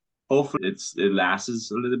that's Hopefully it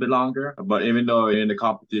lasts a little bit longer. But even though in the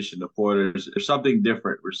competition, the foilers, there's something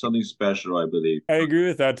different. There's something special, I believe. I agree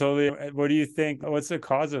with that totally. What do you think? What's the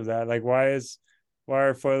cause of that? Like, why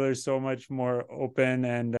are foilers so much more open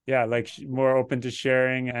and yeah, like more open to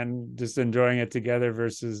sharing and just enjoying it together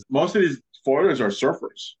versus Most of these foilers are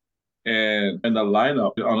surfers, and in the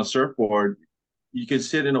lineup on a surfboard, you can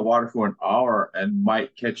sit in the water for an hour and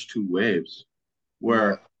might catch two waves.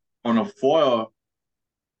 Where on a foil,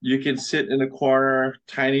 you can sit in a corner,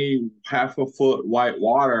 tiny half a foot white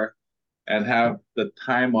water, and have the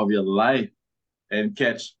time of your life and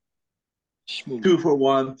catch Smooth. 2 for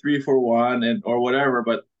 1, 3 for 1, and or whatever.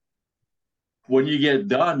 But when you get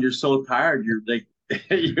done, you're so tired, you're like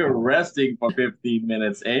you're resting for 15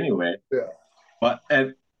 minutes anyway. Yeah. But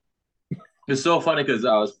and it's so funny because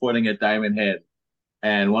I was pointing at Diamond Head,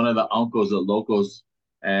 and one of the uncles, the locals,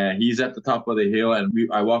 and he's at the top of the hill, and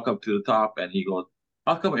I walk up to the top, and he goes,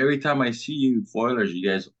 "How come every time I see you foilers, you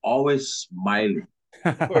guys always smiling?"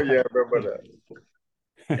 Oh yeah, I remember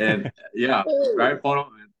that. And yeah, right, Pono.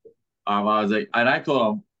 I was like, and I told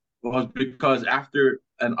him it was because after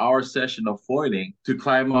an hour session of foiling to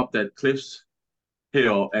climb up that cliffs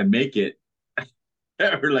hill and make it,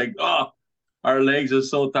 we're like, oh, our legs are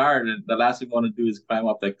so tired, and the last thing we want to do is climb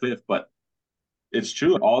up that cliff. But it's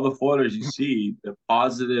true. All the foilers you see, the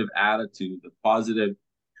positive attitude, the positive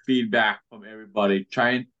feedback from everybody.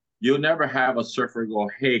 You'll never have a surfer go,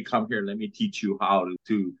 "Hey, come here, let me teach you how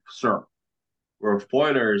to surf." Where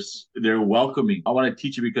foilers, they're welcoming. I want to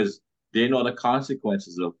teach you because they know the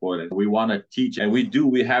consequences of foiling. We want to teach, and we do.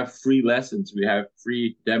 We have free lessons. We have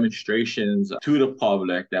free demonstrations to the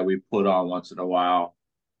public that we put on once in a while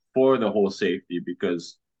for the whole safety.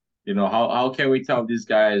 Because, how can we tell these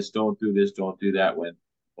guys don't do this, don't do that when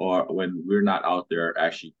we're not out there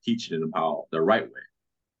actually teaching them how the right way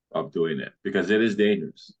of doing it, because it is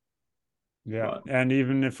dangerous. Yeah. And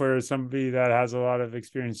even if for somebody that has a lot of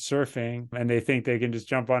experience surfing and they think they can just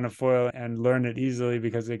jump on a foil and learn it easily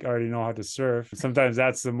because they already know how to surf, sometimes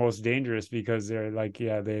that's the most dangerous because they're like, you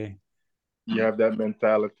have that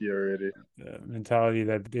mentality already. Mentality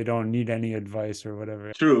that they don't need any advice or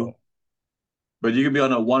whatever. True. But you can be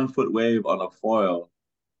on a 1 foot wave on a foil,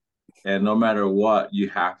 and no matter what, you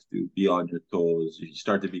have to be on your toes. You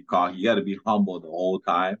start to be cocky. You got to be humble the whole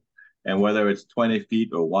time. And whether it's 20 feet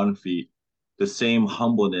or 1 feet, the same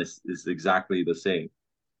humbleness is exactly the same.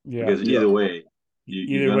 Yeah. Because either way,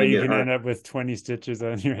 you're you get can hurt. end up with 20 stitches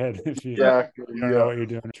on your head if you, Exactly. you don't know what you're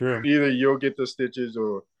doing. True. Either you'll get the stitches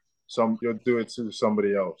or you'll do it to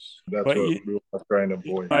somebody else. That's what we were trying to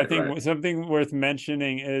avoid. I think something worth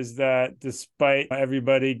mentioning is that despite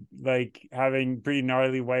everybody like having pretty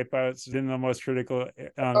gnarly wipeouts in the most critical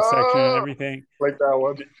section and everything, like that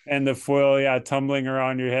one, and the foil, tumbling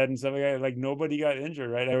around your head and stuff like that, like nobody got injured,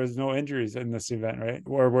 right? There was no injuries in this event, right?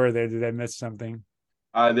 Or were there? Did I miss something?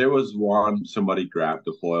 There was one, somebody grabbed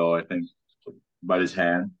the foil, I think, by his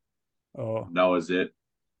hand. Oh, that was it.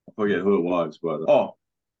 I forget who it was, but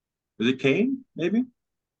was it Kane? Maybe,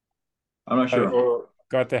 I'm not sure.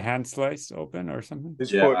 Got the hand slice open or something? His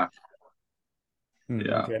foot.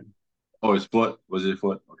 Yeah. Okay. Oh, his foot. Was it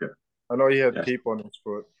foot? Okay. I know he had tape on his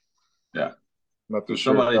foot. Yeah. Not too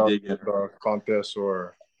sure somebody did get the contest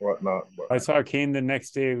or whatnot. But I saw Kane the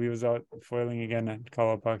next day. He was out foiling again at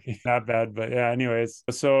Kalapaki. Not bad, but yeah. Anyways,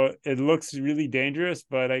 so it looks really dangerous,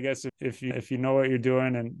 but I guess if you know what you're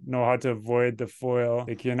doing and know how to avoid the foil,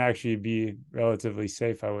 it can actually be relatively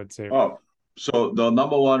safe, I would say. Oh, so the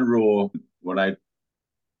number one rule when I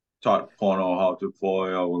taught Pono how to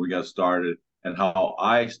foil when we got started and how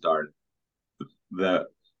I started,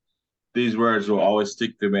 these words will always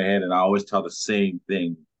stick to my head, and I always tell the same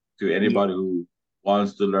thing to anybody who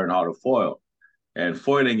wants to learn how to foil. And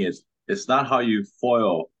foiling it's not how you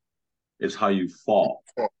foil, it's how you fall.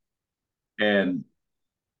 And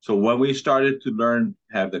so when we started to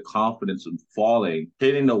have the confidence in falling,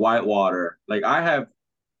 hitting the white water, like I have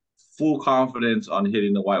full confidence on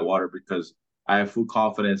hitting the white water because I have full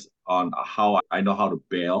confidence on how I know how to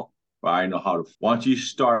bail, or I know how to. Once you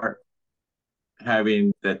start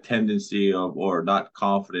having that tendency of or not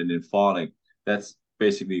confident in falling, that's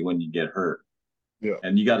basically when you get hurt. Yeah.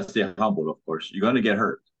 And you got to stay humble, of course. You're going to get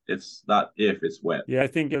hurt. It's not if, it's when. Yeah, I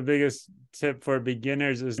think the biggest tip for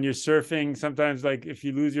beginners is when you're surfing, sometimes like if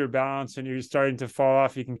you lose your balance and you're starting to fall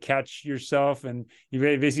off, you can catch yourself and you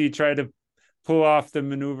basically try to pull off the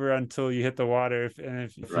maneuver until you hit the water.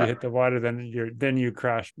 If you hit the water, then you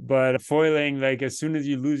crash. But foiling, like as soon as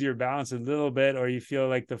you lose your balance a little bit or you feel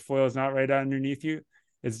like the foil is not right underneath you,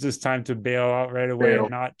 it's just time to bail out right away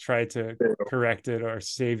and not try to correct it or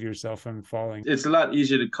save yourself from falling. It's a lot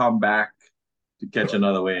easier to come back to catch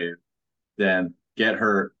another wave than get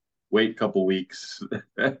hurt, wait a couple weeks,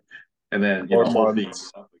 and then Or hopefully,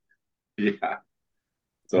 months. yeah.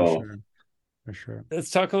 For So sure. For sure.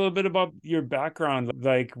 Let's talk a little bit about your background.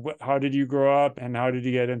 Like, how did you grow up, and how did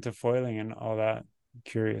you get into foiling and all that? I'm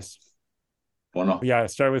curious. Pono. Yeah,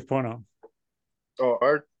 start with Pono. Oh,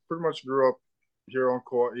 I pretty much grew up here on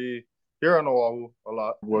Kauai, here on Oahu a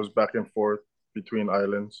lot. Was back and forth between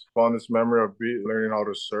islands. Fondest memory of learning how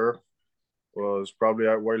to surf was probably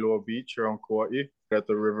at Wailua Beach here on Kauai at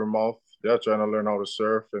the river mouth. Yeah, trying to learn how to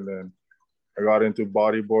surf. And then I got into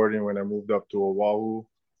bodyboarding when I moved up to Oahu.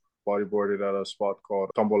 Bodyboarded at a spot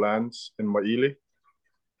called Tumblelands in Maili.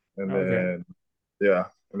 And Okay. then, yeah,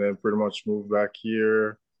 and then pretty much moved back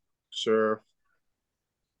here, surf.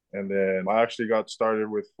 And then I actually got started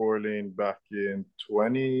with foiling back in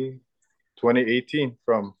 2018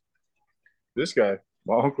 from this guy,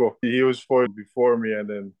 my uncle. He was foiling before me, and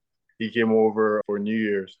then he came over for New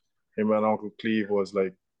Year's. Him and Uncle Cleve was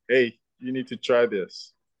like, hey, you need to try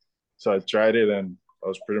this. So I tried it, and I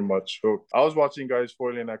was pretty much hooked. I was watching guys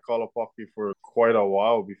foiling at Kalapaki for quite a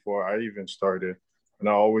while before I even started. And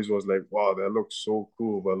I always was like, wow, that looks so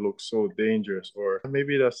cool, but looks so dangerous. Or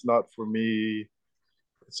maybe that's not for me.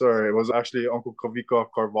 Sorry, it was actually Uncle Kavika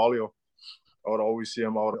Carvalho. I would always see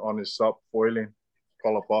him out on his sup foiling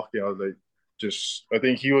Kalapaki. I was like, I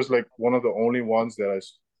think he was like one of the only ones that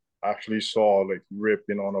I actually saw like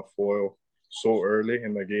ripping on a foil so early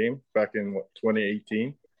in the game back in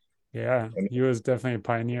 2018. Yeah, And he was definitely a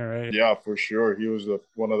pioneer, right? yeah, for sure. He was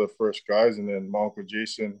one of the first guys. And then my Uncle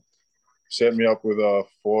Jason set me up with a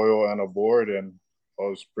foil and a board, and I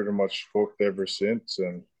was pretty much hooked ever since.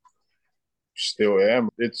 And still am.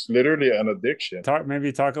 It's literally an addiction.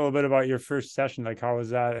 Maybe talk a little bit about your first session. Like, how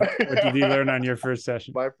was that? What did you learn on your first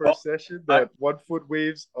session? My Oh, first session, that 1 foot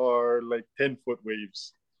waves are like 10 foot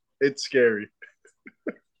waves. It's scary.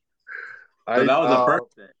 so that was the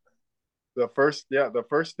first day. The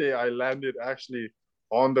first day I landed actually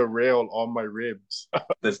on the rail on my ribs.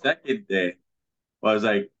 The second day was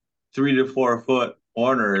like 3 to 4 foot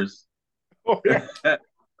corners. Oh yeah.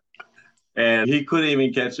 And he couldn't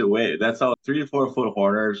even catch a wave. That's how 3 to 4 foot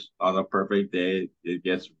horners on a perfect day, it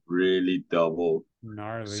gets really double,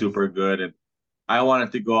 Gnarly. super good. And I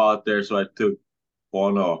wanted to go out there, so I took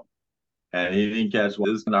Pono, and he didn't catch one.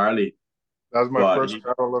 This is gnarly. That was my But first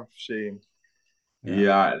battle of shame.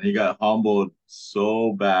 yeah, and he got humbled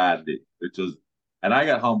so bad, which was, and I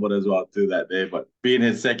got humbled as well too that day. But being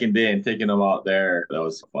his second day and taking him out there, that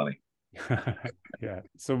was funny. Yeah.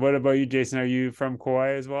 So what about you, Jason? Are you from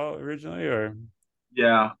Kauai as well originally, or?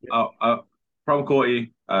 Yeah, from Kauai.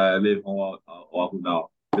 I live on Oahu now.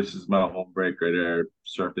 This is my home break right there.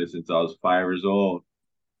 Surfed it since I was 5 years old,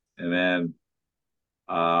 and then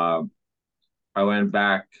I went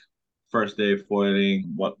back first day of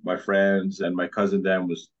foiling. What my friends and my cousin then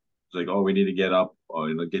was like, "Oh, we need to get up,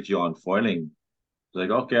 or get you on foiling." I was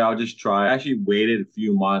like, "Okay, I'll just try." I actually waited a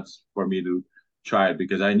few months for me to try it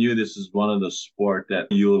because I knew this is one of the sport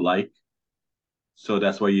that you like. So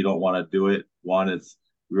that's why you don't want to do it. One, it's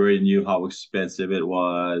we already knew how expensive it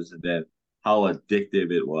was, and then how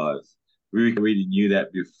addictive it was. We already knew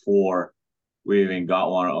that before we even got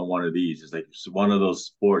one on one of these. It's like it's one of those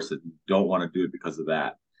sports that you don't want to do it because of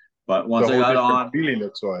that. But It's once a I whole got different on, feeling,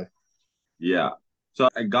 that's why. yeah. So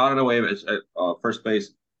I got on a wave at first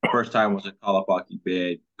place. First time was at Kalapaki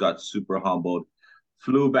Bay. Got super humbled.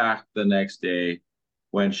 Flew back the next day.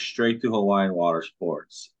 Went straight to Hawaiian Water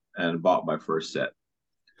Sports and bought my first set.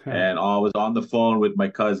 And I was on the phone with my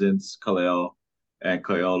cousins, Khalil and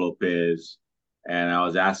Khalil Lopez. And I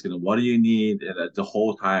was asking them, what do you need? And the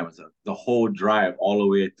whole time, the whole drive, all the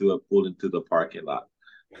way to pulled into the parking lot.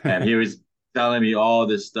 And he was telling me all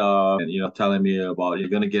this stuff and, telling me about you're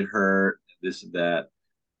going to get hurt, this and that.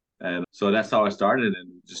 And so that's how I started and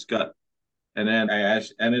and then I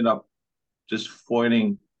ended up just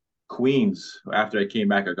foiling queens. After I came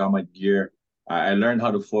back, I got my gear. I learned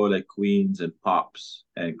how to foil like queens and pops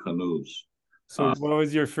and canoes. So what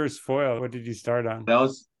was your first foil? What did you start on? That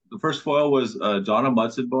was the first foil was John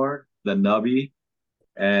Mudson board, the Nubby,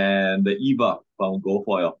 and the Eva from Go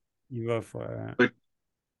Foil. Eva foil.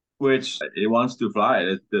 Which it wants to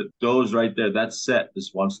fly. Those right there, that set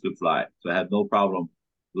just wants to fly. So I had no problem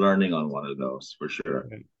learning on one of those for sure.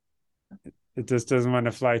 It just doesn't want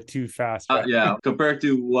to fly too fast. Right? Yeah, compared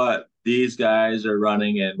to what these guys are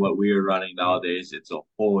running and what we are running nowadays, it's a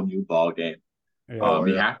whole new ball game.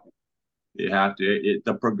 Yeah. You have to.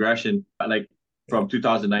 The progression, like from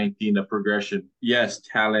 2019, the progression. Yes,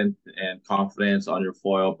 talent and confidence on your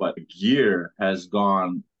foil, but gear has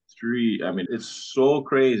gone three. I mean, it's so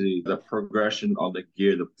crazy the progression on the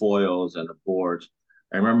gear, the foils, and the boards.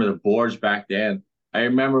 I remember the boards back then. I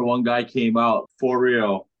remember one guy came out for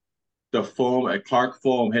real. The foam, a Clark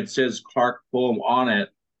foam, had says Clark foam on it,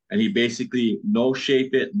 and he basically no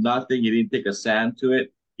shape it, nothing. He didn't take a sand to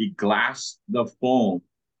it. He glassed the foam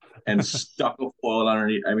and stuck a foil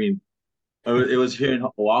underneath. I mean, it was here in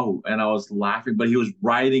Oahu, and I was laughing, but he was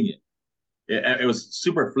riding it. It was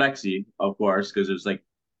super flexy, of course, because it was like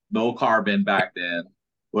no carbon back then.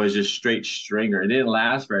 It was just straight stringer. It didn't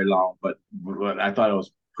last very long, but I thought it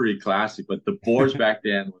was pretty classy. But the boards back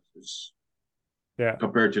then was Yeah.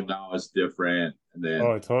 compared to now, it's different. And then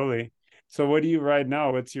Oh, totally. So what do you ride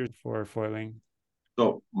now? What's your for foiling?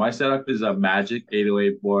 so my setup is a Magic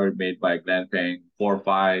 808 board made by Glen Pang,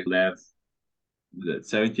 4.5 length,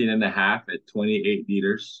 17 and a half at 28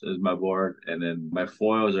 liters is my board. And then my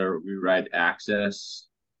foils are we ride Access,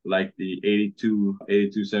 like the 82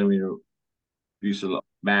 centimeter fuselage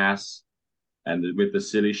mass, and with the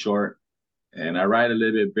silly short. And I ride a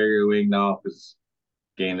little bit bigger wing now because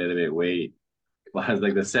gain a little bit weight. Well, has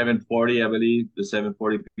like the 740, I believe, the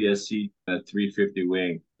 740 PSC and a 350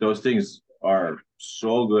 wing. Those things are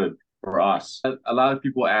so good for us. A lot of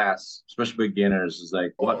people ask, especially beginners, is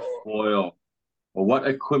like, what foil or what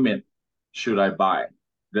equipment should I buy?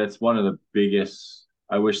 That's one of the biggest.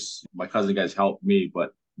 I wish my cousin guys helped me, but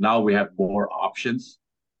now we have more options.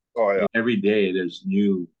 Oh yeah. Every day there's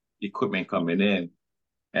new equipment coming in.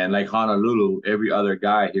 And like Honolulu, every other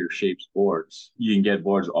guy here shapes boards. You can get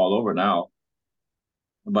boards all over now.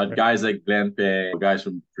 But Right. guys like Glen Pei, guys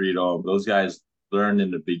from Freedom, those guys learned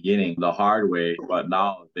in the beginning the hard way, but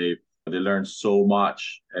now they learn so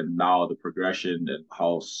much, and now the progression and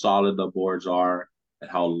how solid the boards are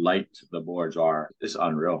and how light the boards are is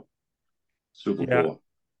unreal. Super Yeah. cool.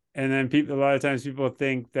 And then people, a lot of times people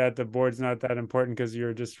think that the board's not that important because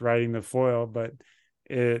you're just riding the foil, but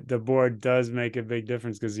the board does make a big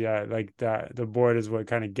difference because yeah, like that the board is what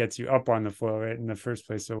kind of gets you up on the foil, right, in the first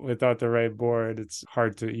place. So without the right board, it's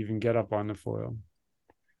hard to even get up on the foil.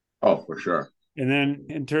 Oh, for sure. And then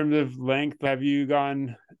in terms of length, have you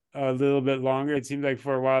gone a little bit longer? It seems like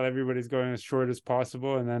for a while everybody's going as short as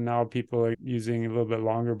possible, and then now people are using a little bit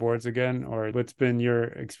longer boards again. Or what's been your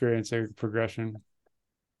experience of progression?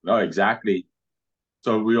 No, exactly.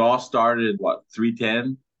 So we all started what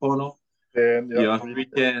 310 Pono? And You yeah, know,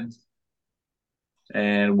 310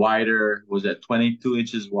 and wider was at 22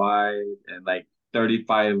 inches wide and like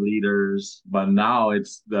 35 liters. But now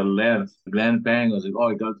it's the length. Glenn Bang was like, oh,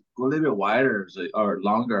 you got to go a little bit wider or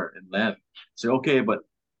longer in length. So, okay, but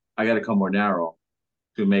I got to come more narrow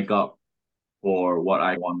to make up for what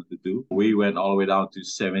I wanted to do. We went all the way down to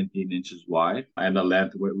 17 inches wide, and the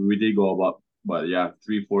length, we did go about, but yeah,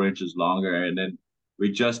 3-4 inches longer. And then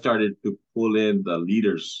we just started to pull in the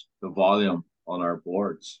liters, the volume on our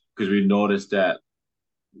boards, because we noticed that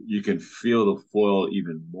you can feel the foil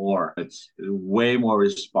even more. It's way more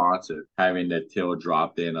responsive having that tail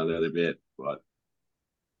dropped in a little bit. But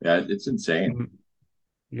yeah, it's insane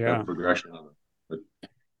the Yeah. progression of the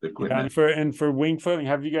Yeah, equipment. and for wing foiling,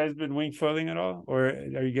 have you guys been wing foiling at all, or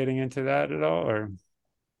are you getting into that at all, or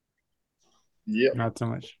yeah. not so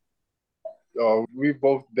much? We've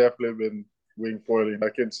both definitely been wing foiling. I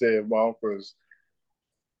can say my uncle's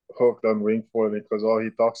hooked on wing foiling because all he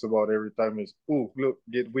talks about every time is, "Ooh, look,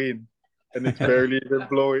 get wind," and it's barely even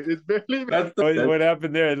blowing. It's barely. What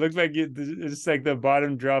happened there? It looked like it's like the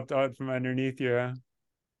bottom dropped out from underneath you. Huh?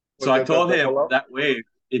 So Was I that the told him double up? that way,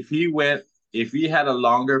 if he had a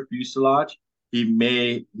longer fuselage, he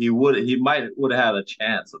might would have had a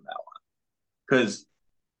chance on that one because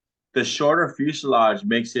the shorter fuselage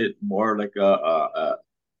makes it more like a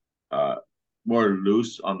more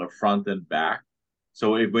loose on the front and back.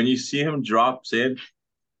 So when you see him drops in,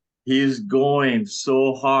 he's going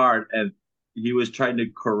so hard, and he was trying to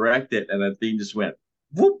correct it, and the thing just went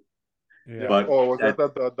whoop. Yeah. But Oh, was that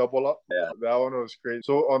the double up? yeah, That one was crazy.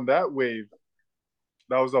 So on that wave,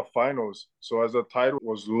 that was the finals. So as the tide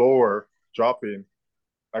was lower, dropping,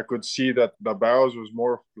 I could see that the barrels was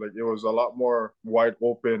more like it was a lot more wide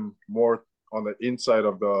open, more on the inside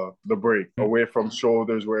of the brake, away from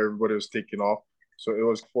shoulders where everybody was taking off. So it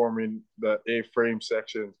was forming the A-frame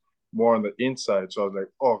section more on the inside. So I was like,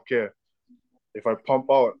 oh, okay, if I pump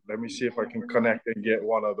out, let me see if I can connect and get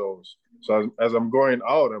one of those. So as I'm going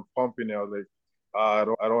out and pumping, I was like, I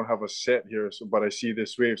don't have a set here, so but I see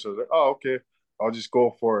this wave, so I was like, oh, okay, I'll just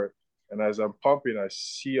go for it. And as I'm pumping, I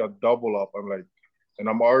see a double up. I'm like, and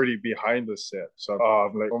I'm already behind the set, so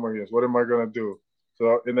I'm like, oh my goodness, what am I gonna do?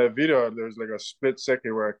 So in that video, there's like a split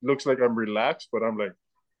second where it looks like I'm relaxed, but I'm like,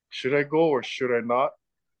 should I go or should I not?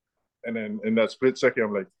 And then in that split second,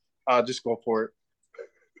 I'm like, I'll just go for it.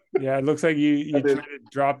 Yeah, it looks like you Then, try to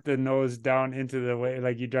drop the nose down into the way,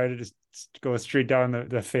 like you try to just go straight down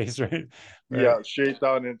the face, right? yeah, Right. straight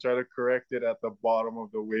down and try to correct it at the bottom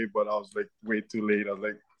of the wave, but I was like way too late. I was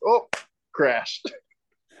like, oh, crashed.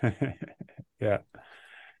 Yeah.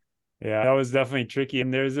 Yeah, that was definitely tricky.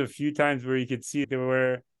 And there's a few times where you could see there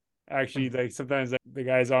were actually like sometimes like the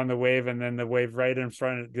guy's on the wave and then the wave right in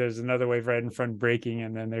front, there's another wave right in front breaking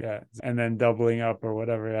and then they're and then doubling up or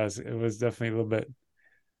whatever. It was definitely a little bit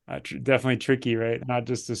definitely tricky, right? Not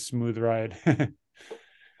just a smooth ride. No,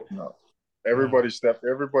 Yeah. everybody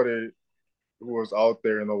who was out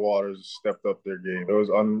there in the waters stepped up their game. It was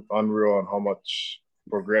unreal on how much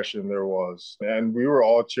progression there was, and we were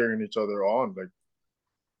all cheering each other on. Like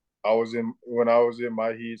when I was in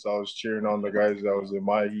my heats, I was cheering on the guys that was in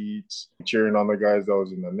my heats, cheering on the guys that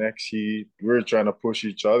was in the next heat. We were trying to push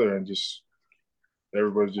each other and just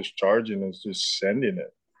everybody's just charging and just sending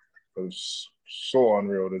it. It was so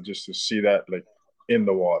unreal to see that like in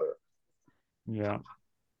the water. Yeah.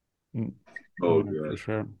 Mm, Oh, yeah, for good.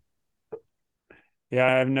 sure. Yeah,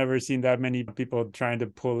 I've never seen that many people trying to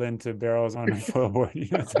pull into barrels on a footboard.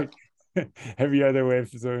 It's like every other wave,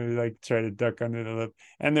 so like try to duck under the lip.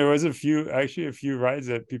 And there was actually a few rides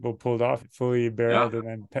that people pulled off fully Yeah. barreled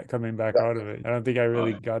and then coming back Yeah. out of it. I don't think I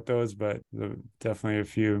really Oh, got those, but definitely a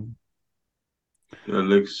few. it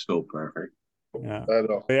looks so perfect. Yeah. I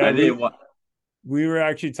know. But yeah, I didn't want. we were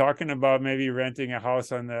actually talking about maybe renting a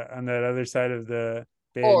house on that other side of the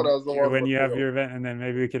bay Oh, that was the one when with you have the your event, and then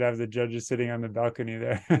maybe we could have the judges sitting on the balcony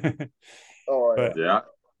there. oh But yeah.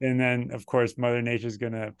 Yeah. and then of course Mother Nature's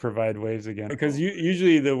gonna provide waves again because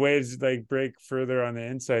usually the waves like break further on the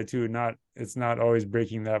inside too. Not it's not always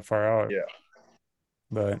breaking that far out. Yeah.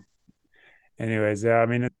 But anyways, yeah, I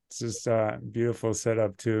mean it's just beautiful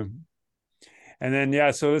setup too. And then yeah,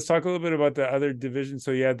 so let's talk a little bit about the other division. So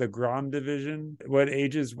you had the Grom division. What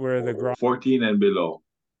ages were the Grom? 14 and below.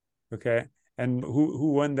 Okay. And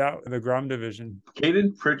who won that the Grom division?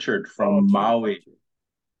 Caden Pritchard Oh, from Caden. Maui.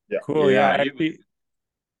 Yeah. Cool. Yeah, Yeah, he was.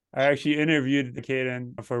 I actually interviewed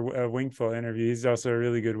Caden for a wingfoil interview. He's also a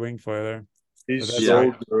really good wingfoiler. So He's that's Yeah, so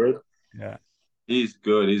great. good. Yeah. he's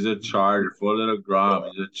good. He's a charger. For a little Grom, Yeah.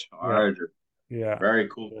 he's a Yeah. charger. Yeah. Very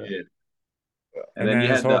cool Yeah. kid. Yeah. And And then then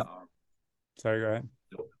you his had whole sorry, go ahead.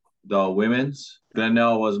 the women's.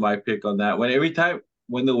 Glenell was my pick on that.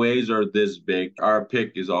 When the waves are this big, our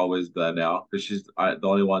pick is always Glenell because the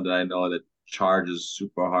only one that I know that charges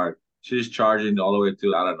super hard. She's charging all the way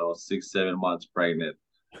to I don't know 6 7 months pregnant.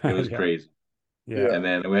 It was Yeah. crazy. Yeah. Yeah. And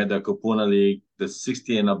then we had the Kupuna League, the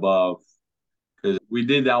 60 and above, because we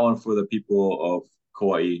did that one for the people of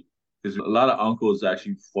Kauai. Because a lot of uncles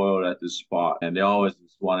actually foiled at this spot, and they always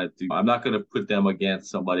just wanted to. I'm not going to put them against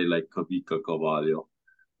somebody like Kavika Carvalho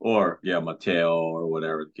or, yeah, Mateo or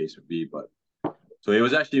whatever the case would be. But so it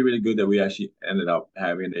was actually really good that we actually ended up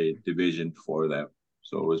having a division for them.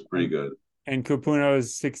 So it was pretty And good. Kupuno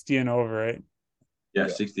is 60 and over, right? Yeah,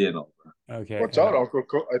 Yeah. 60 and over. Okay. Watch out,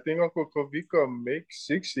 I think Uncle Kovika makes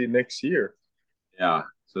 60 next year. Yeah.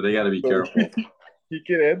 So they got to be So careful. he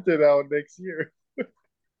can enter now next year.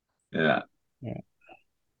 Yeah. Yeah.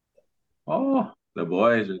 Oh, the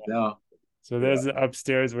boys right now. So Yeah. there's the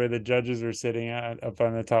upstairs where the judges were sitting at up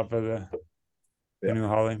on the top of the Yeah. new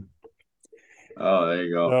Holly. Oh, there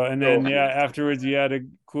you go. So and then yeah, afterwards you had a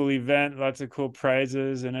cool event, lots of cool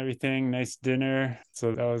prizes and everything, nice dinner.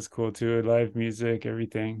 So that was cool too, live music,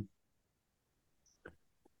 everything.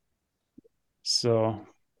 So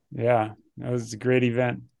yeah, that was a great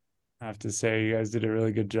event. I have to say you guys did a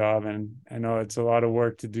really good job, and I know it's a lot of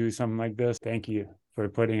work to do something like this. Thank you for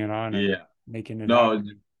putting it on and Yeah. making it No, it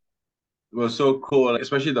happen. was so cool,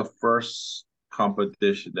 especially the first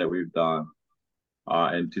competition that we've done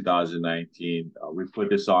in 2019. We put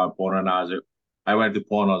this on Pono and I went to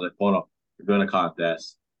Pono. I was like, Pono, we're doing a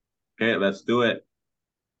contest. Okay, let's do it.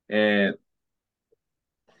 And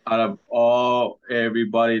out of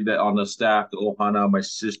everybody that on the staff, the Ohana, my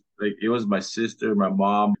sister, like it was my sister, my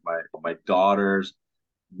mom, my daughters.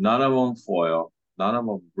 None of them foil. None of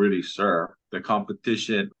them really serve. The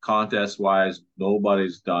competition, contest wise,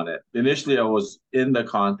 nobody's done it. Initially, I was in the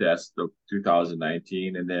contest of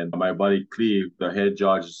 2019, and then my buddy Cleve, the head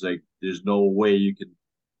judge, is like, "There's no way you can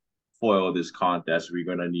foil this contest. We're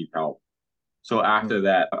gonna need help." So after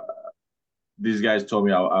that, these guys told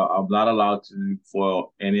me I'm not allowed to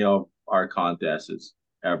foil any of our contests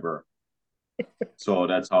ever. So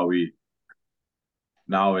that's how we.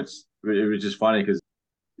 Now it was just funny because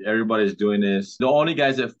everybody's doing this. The only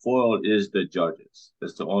guys that foiled is the judges.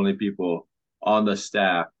 That's the only people on the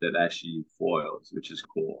staff that actually foils, which is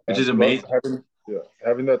cool, which is Plus amazing.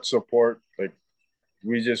 having that support, like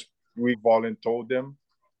we volunteered them,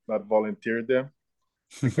 not volunteered them,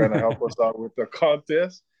 to kind of help us out with the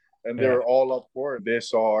contest. And they were all up for it. They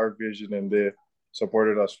saw our vision and they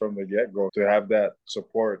supported us from the get-go. To have that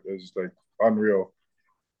support is like unreal.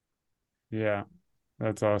 Yeah,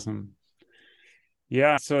 that's awesome.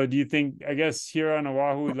 Yeah. So do you think, I guess here on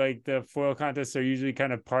Oahu, like the foil contests are usually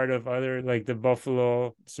kind of part of other, like the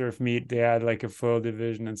Buffalo surf meet, they had like a foil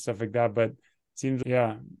division and stuff like that. But it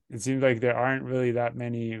seems like there aren't really that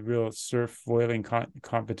many real surf foiling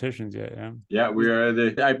competitions yet. Yeah. Yeah,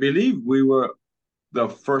 I believe we were the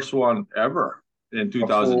first one ever in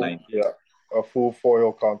 2019. A full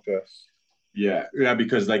foil contest. Yeah,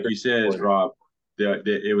 because like you said, Rob,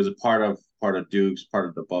 it was a part of Duke's, part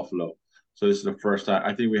of the Buffalo. So this is the first time.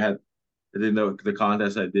 I think we had. I think the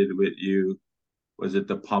contest I did with you was it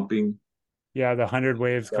the pumping. Yeah, the 100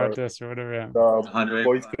 waves contest or whatever. Yeah. The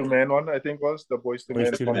Boys to Men one, I think was the Boys to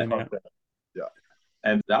Men contest. Yeah.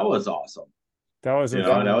 And that was awesome. That was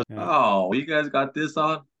oh, you guys got this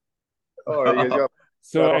on? Oh, you guys got.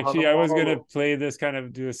 So actually, I was gonna play this, kind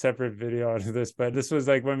of do a separate video out of this, but this was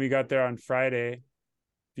like when we got there on Friday,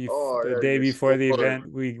 the day before the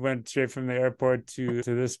event. We went straight from the airport to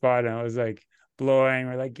this spot, and it was like blowing.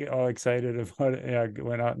 We're like all excited about it. Yeah,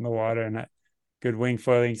 went out in the water and good wing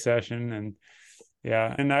foiling session, and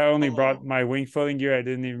yeah. And I only brought my wing foiling gear. I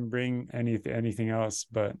didn't even bring anything else,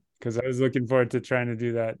 but because I was looking forward to trying to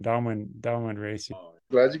do that downwind race.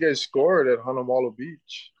 Glad you guys scored at Honolulu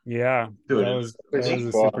Beach. Yeah, that was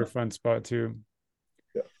a super fun spot too.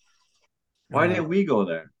 Yeah. Why didn't we go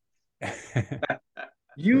there?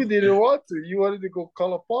 You didn't want to. You wanted to go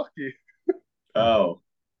Kalapaki. Oh.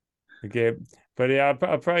 Okay. But yeah,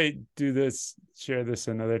 I'll probably share this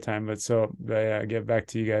another time. But yeah, get back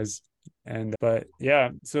to you guys. But yeah,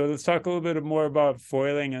 so let's talk a little bit more about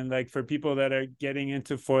foiling, and like for people that are getting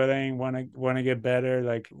into foiling, want to get better,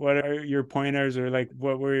 like what are your pointers, or like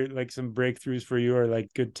what were like some breakthroughs for you, or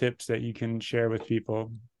like good tips that you can share with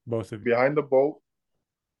people, both of you? Behind the boat,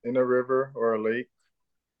 in a river or a lake,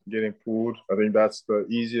 getting food. I think that's the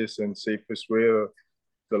easiest and safest way to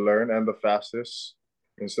learn, and the fastest,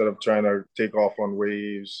 instead of trying to take off on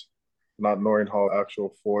waves, not knowing how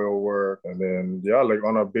actual foil work. And then like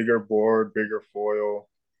on a bigger board, bigger foil,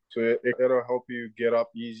 so it'll help you get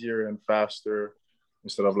up easier and faster,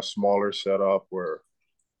 instead of a smaller setup where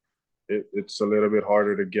it's a little bit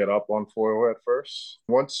harder to get up on foil at first.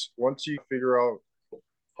 Once you figure out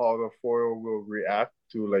how the foil will react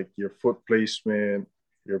to like your foot placement,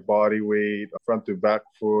 your body weight, front to back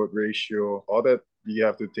foot ratio, all that you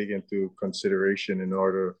have to take into consideration in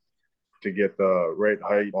order to get the right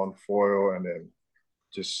height on foil, and then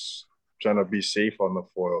just trying to be safe on the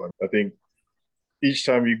foil. And I think each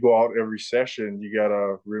time you go out every session, you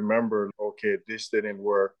gotta remember, okay, this didn't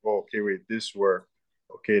work. Oh, okay, wait, this worked.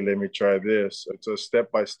 Okay, let me try this. It's a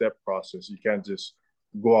step-by-step process. You can't just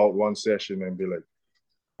go out one session and be like,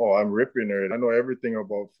 oh, I'm ripping it. I know everything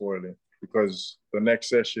about foiling, because the next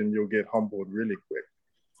session you'll get humbled really quick.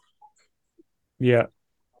 Yeah.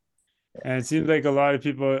 And it seems like a lot of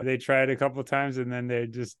people, they try it a couple of times and then they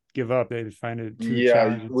just give up. They find it too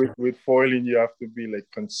challenging. With foiling, you have to be like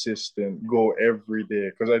consistent, go every day.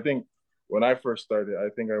 Because I think when I first started, I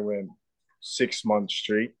think I went 6 months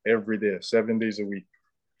straight, every day, 7 days a week.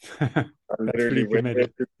 I literally went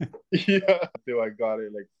until I got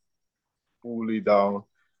it like fully down.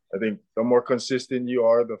 I think the more consistent you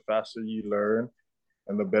are, the faster you learn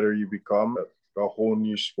and the better you become. A whole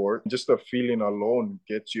new sport. Just the feeling alone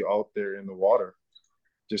gets you out there in the water.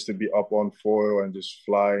 Just to be up on foil and just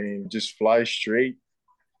fly straight.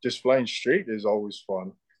 Just flying straight is always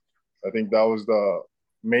fun. I think that was the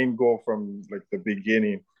main goal from like the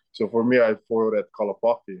beginning. So for me, I foiled at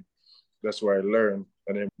Kalapaki. That's where I learned.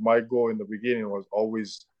 And then my goal in the beginning was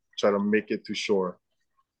always try to make it to shore.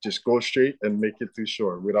 Just go straight and make it to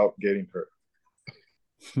shore without getting hurt.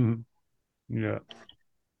 Yeah.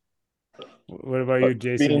 What about you,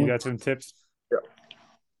 Jason? You got some tips?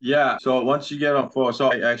 Yeah. So once you get on foil,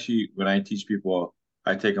 so I actually, when I teach people,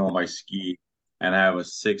 I take them on my ski, and I have a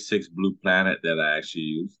 6.6 Blue Planet that I actually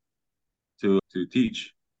use to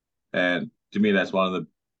teach. And to me, that's one of the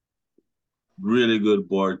really good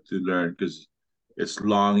board to learn, because it's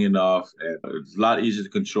long enough and it's a lot easier to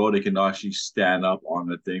control. They can actually stand up on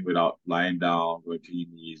the thing without lying down, going to your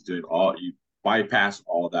knees, you bypass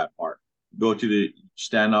all that part. Go to the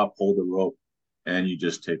stand up, hold the rope, and you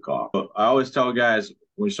just take off. But I always tell guys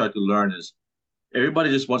when you start to learn is everybody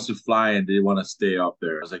just wants to fly and they want to stay up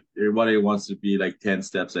there. It's like everybody wants to be like 10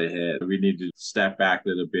 steps ahead. We need to step back a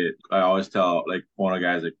little bit. I always tell like Pono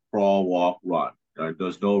guys, like crawl, walk, run.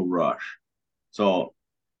 There's no rush. So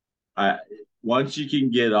once you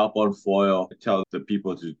can get up on foil, I tell the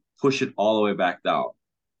people to push it all the way back down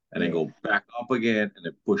and then go back up again and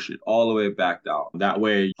then push it all the way back down. That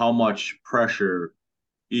way, how much pressure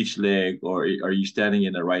each leg, or are you standing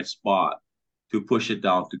in the right spot to push it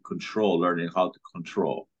down to control, learning how to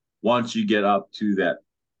control. Once you get up to that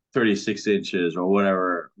 36 inches or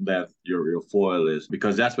whatever that your foil is,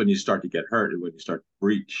 because that's when you start to get hurt and when you start to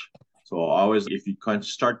breach. So always, if you can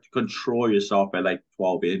start to control yourself at like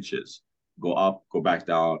 12 inches, go up, go back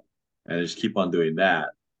down, and just keep on doing that,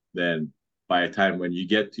 then by the time when you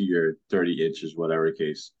get to your 30 inches, whatever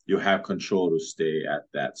case, you have control to stay at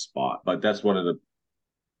that spot. But that's one of the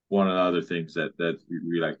other things that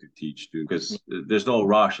we like to teach too, because there's no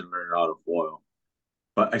rush in learning how to foil.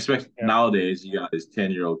 But expect nowadays you got these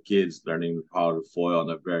 10-year-old kids learning how to foil on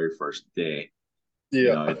the very first day.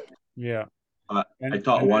 Yeah. I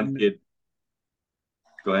taught one kid.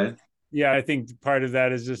 Go ahead. Yeah, I think part of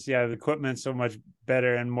that is just the equipment's so much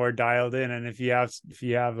better and more dialed in, and if you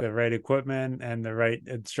have the right equipment and the right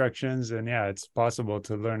instructions, then it's possible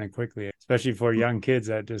to learn it quickly, especially for young kids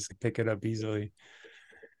that just pick it up easily.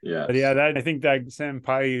 Yeah. But I think that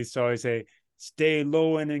senpai used to always say, stay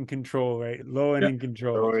low and in control, right? Low and in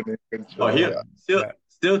control. Low and in control.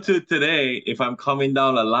 Still to today, if I'm coming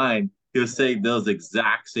down the line, he'll say those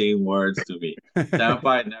exact same words to me.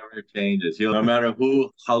 Senpai never changes. No matter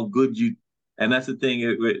how good you, and that's the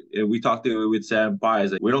thing. We talked with senpai,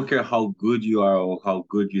 is like, we don't care how good you are or how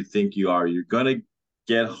good you think you are. You're gonna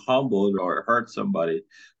get humbled or hurt somebody.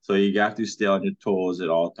 So you have to stay on your toes at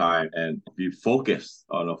all time and be focused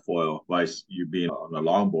on a foil while you being on a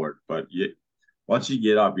longboard. But once you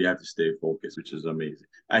get up, you have to stay focused, which is amazing.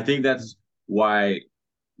 I think that's why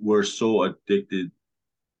we're so addicted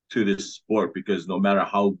to this sport, because no matter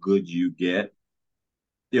how good you get,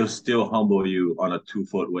 it'll still humble you on a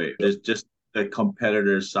 2-foot wave. There's just the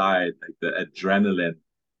competitor side, like the adrenaline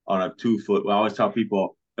on a 2-foot. I always tell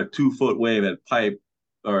people a 2-foot wave at Pipe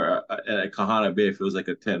or at Kahana Bay feels like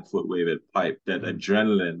a 10-foot wave at Pipe. That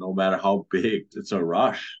adrenaline, no matter how big, it's a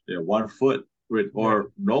rush. 1 foot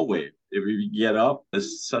or no wave. If you get up,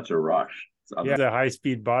 it's such a rush. The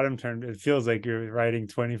high-speed bottom turn, it feels like you're riding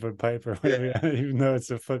 20-foot pipe or whatever, even though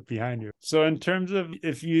it's a foot behind you. So in terms of,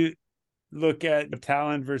 if you look at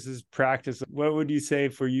talent versus practice, what would you say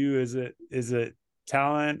for you? Is it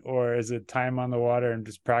talent, or is it time on the water and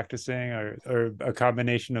just practicing, or a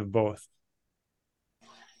combination of both?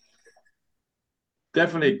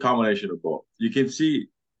 Definitely a combination of both. You can see,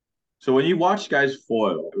 so when you watch guys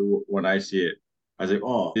foil, when I see it, I was like,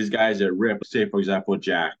 oh, these guys are ripped. Say, for example,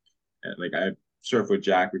 Jack. Like, I surfed with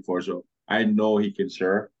Jack before, so I know he can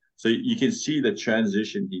surf. So you can see the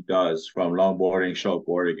transition he does from longboarding,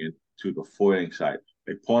 shortboarding, into the foiling side.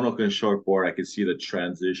 Like, Pono can shortboard, I can see the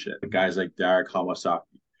transition. The guys like Derek Hamasaki.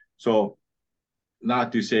 So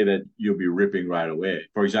not to say that you'll be ripping right away.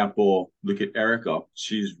 For example, look at Erica.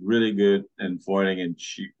 She's really good in foiling, and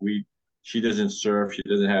she doesn't surf. She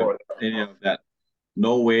doesn't have any of that.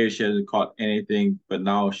 No waves. She hasn't caught anything, but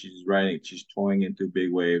now she's towing into big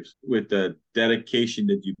waves. With the dedication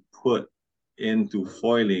that you put into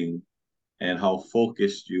foiling and how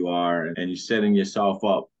focused you are, and you're setting yourself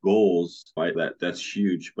up goals, right? That's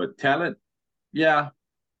huge. But talent, you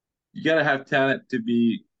gotta have talent to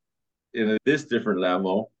be in this different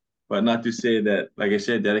level, but not to say that, like I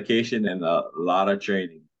said, dedication and a lot of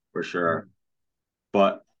training for sure.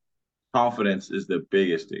 But confidence is the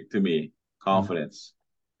biggest thing to me. Confidence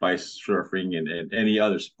by surfing and any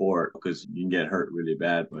other sport, because you can get hurt really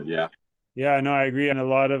bad. But no, I agree. And a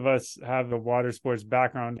lot of us have a water sports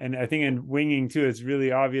background, and I think in winging too, it's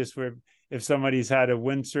really obvious where if somebody's had a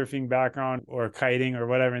windsurfing background or kiting or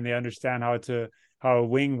whatever, and they understand how a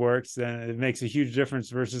wing works, then it makes a huge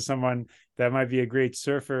difference versus someone that might be a great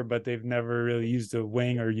surfer, but they've never really used a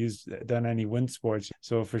wing or done any wind sports.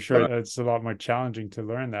 So for sure, it's a lot more challenging to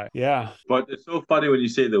learn that. Yeah. But it's so funny when you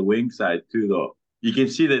say the wing side too, though. You can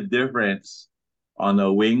see the difference on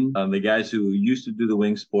the wing. The guys who used to do the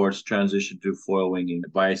wing sports transition to foil winging.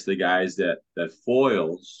 Advise the guys that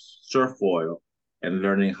surf foil, and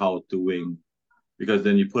learning how to wing, because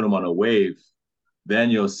then you put them on a wave,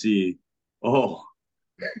 then you'll see, he's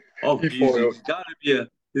got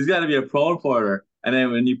to be a prone foiler. And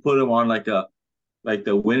then when you put him on like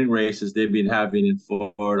the winning races they've been having in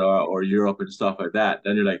Florida or Europe and stuff like that,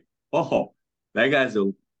 then you're like, oh, that guy's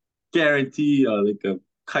a guarantee like a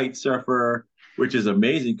kite surfer, which is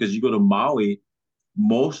amazing, because you go to Maui,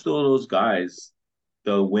 most of those guys,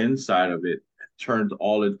 the wind side of it turned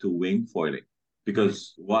all into wing foiling,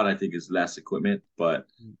 because what I think is less equipment, but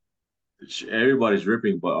everybody's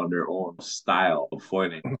ripping, but on their own style of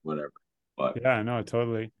foiling, whatever. But no,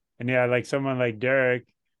 totally. And yeah, like someone like Derek,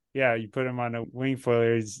 yeah, you put him on a wing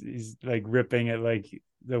foiler, he's like ripping it like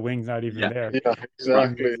the wing's not even there. Yeah,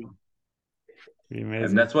 exactly. Pretty And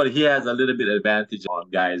amazing. that's what he has a little bit advantage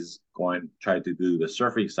on guys going try to do the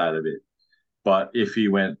surfing side of it. But if he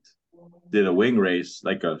did a wing race,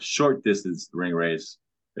 like a short distance wing race,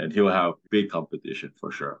 then he'll have big competition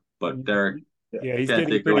for sure. But Derek, Yeah, he's can't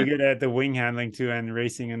getting take pretty away. good at the wing handling too and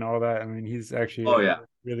racing and all that. I mean, he's actually Oh a yeah,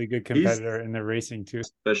 really good he's competitor in the racing too.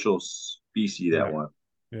 special species that Yeah. one.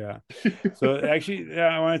 Yeah. So actually, yeah,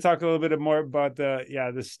 I want to talk a little bit more about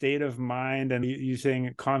the state of mind, and you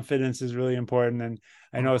saying confidence is really important. And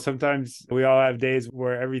I know sometimes we all have days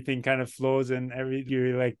where everything kind of flows and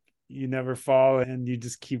you're like, you never fall and you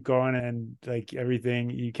just keep going and like everything,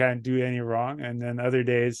 you can't do any wrong. And then other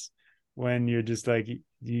days when you're just like,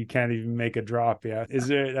 you can't even make a drop. Yeah.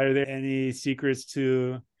 Are there any secrets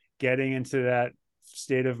to getting into that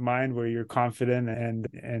state of mind where you're confident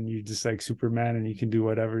and you just like Superman and you can do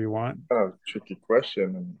whatever you want? Kind of tricky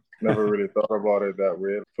question, and never really thought about it that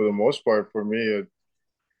way. For the most part, for me,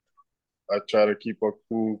 I try to keep a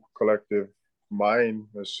cool, collective mind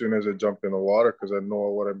as soon as I jump in the water because I know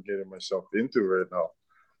what I'm getting myself into right now.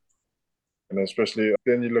 And especially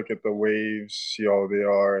then you look at the waves, see how they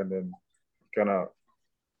are, and then kind of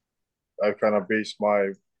I kind of base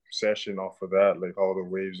my session off of that, like how the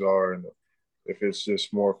waves are, and if it's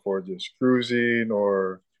just more for just cruising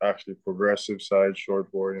or actually progressive side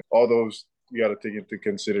shortboarding. All those you got to take into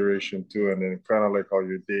consideration too, and then kind of like how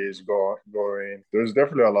your day is going. There's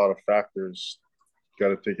definitely a lot of factors you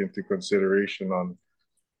got to take into consideration on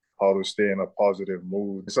how to stay in a positive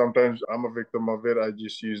mood. Sometimes I'm a victim of it. I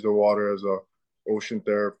just use the water as a ocean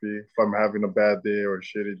therapy. If I'm having a bad day or a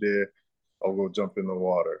shitty day, I'll go jump in the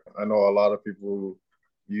water. I know a lot of people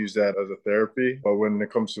use that as a therapy, but when it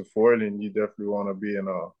comes to foiling, you definitely want to be in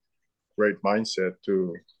a right mindset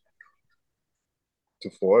to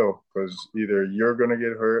foil because either you're gonna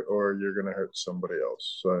get hurt or you're gonna hurt somebody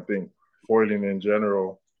else. So I think foiling in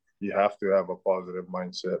general, you have to have a positive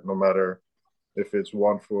mindset, no matter if it's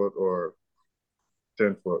 1 foot or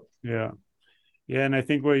 10 foot. Yeah. Yeah. And I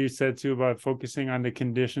think what you said too about focusing on the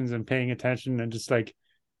conditions and paying attention and just like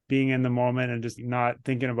being in the moment and just not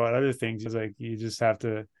thinking about other things. It's like you just have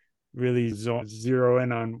to really zero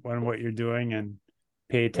in on what you're doing and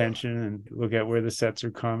pay attention and look at where the sets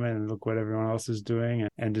are coming and look what everyone else is doing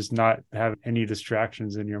and just not have any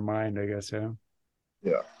distractions in your mind, I guess. Yeah.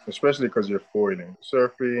 Yeah, especially because you're foiling,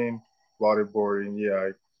 surfing, bodyboarding. Yeah,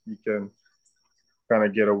 you can kind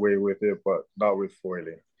of get away with it, but not with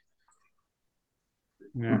foiling.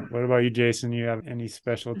 Yeah. What about you, Jason? You have any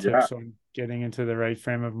special Yeah, tips on getting into the right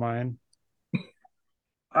frame of mind?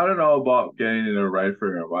 I don't know about getting in the right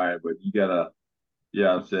frame of mind, but you gotta,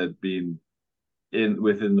 yeah, I said being in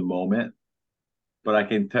within the moment. But I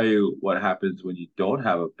can tell you what happens when you don't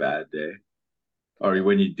have a bad day, or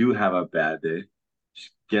when you do have a bad day.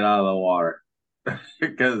 Just get out of the water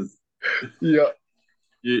because Yeah,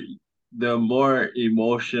 you, the more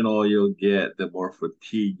emotional you'll get, the more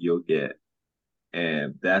fatigue you'll get,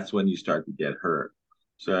 and that's when you start to get hurt.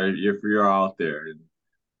 So if you're out there and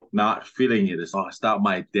not feeling it, it's not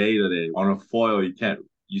my day today. On a foil, you can't.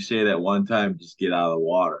 You say that one time, just get out of the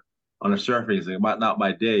water. On a surfing, it's like not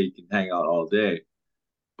my day. You can hang out all day,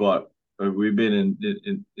 but we've been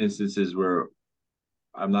in instances where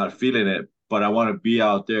I'm not feeling it, but I want to be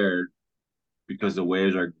out there because the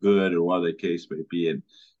waves are good or whatever the case may be, and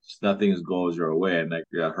just nothing goes your way, and that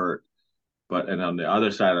got hurt. But and on the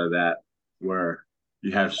other side of that, where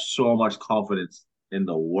you have so much confidence in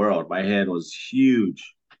the world, my hand was huge,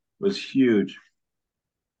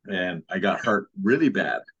 and I got hurt really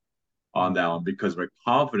bad on that one because my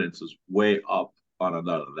confidence was way up on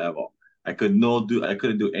another level. I couldn't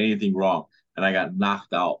do anything wrong, and I got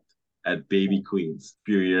knocked out at Baby Queens a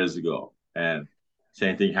few years ago. And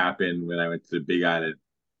same thing happened when I went to the Big Island.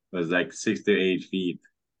 It was like 6 to 8 feet,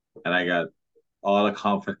 and I got all the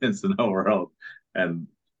confidence in the world. And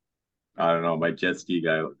I don't know, my jet ski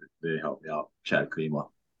guy, they helped me out, Chad Klima.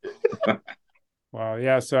 Wow.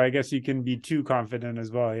 Yeah. So I guess you can be too confident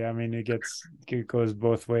as well. Yeah. I mean, it goes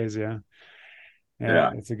both ways. Yeah. Yeah.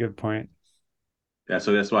 Yeah. It's a good point. Yeah,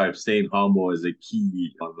 so that's why staying humble is a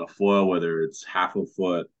key on the foil, whether it's half a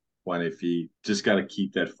foot, 20 feet. Just got to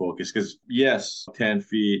keep that focus because, yes, 10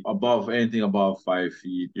 feet above anything above 5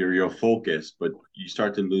 feet, you're focused, but you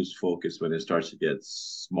start to lose focus when it starts to get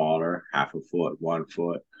smaller, half a foot, 1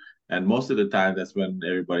 foot. And most of the time, that's when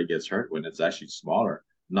everybody gets hurt, when it's actually smaller,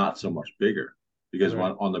 not so much bigger. Because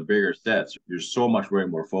Right. on the bigger sets, you're so much way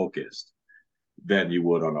more focused than you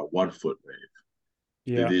would on a 1 foot wave.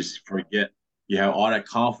 You Yeah. just forget you have all that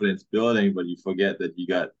confidence building, but you forget that you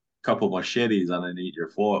got couple machetes underneath your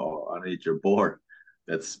foil or underneath your board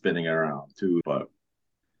that's spinning around too. But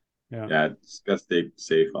yeah, it's got to stay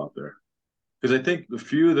safe out there. Because I think a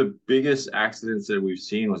few of the biggest accidents that we've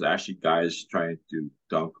seen was actually guys trying to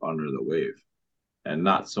dunk under the wave and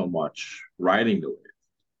not so much riding the wave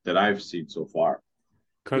that I've seen so far.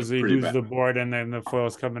 Because they pretty lose bad. the board and then the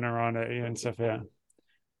foil's coming around at you and stuff. Yeah,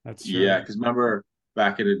 that's true. Yeah, because remember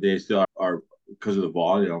back in the day, still our because of the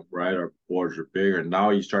volume, right? Our boards are bigger. And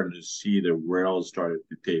now you started to see the rails started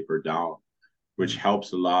to taper down, which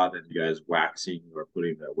helps a lot. And you guys waxing or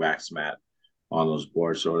putting the wax mat on those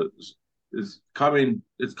boards. So it's coming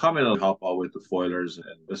to help out with the foilers. And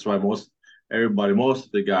that's why most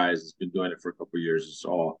of the guys has been doing it for a couple of years.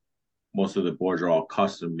 Most of the boards are all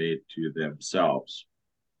custom made to themselves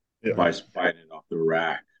by buying it off the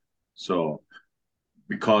rack. So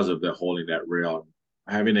because of the holding that rail,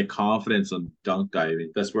 having a confidence on dunk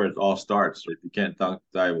diving, that's where it all starts. If you can't dunk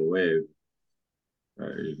dive a wave,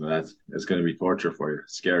 that's going to be torture for you.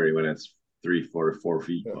 Scary when it's 3, 4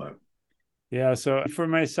 feet. But yeah, so for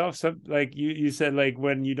myself, like you said, like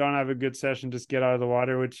when you don't have a good session, just get out of the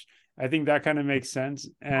water, which I think that kind of makes sense.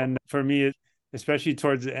 And for me, especially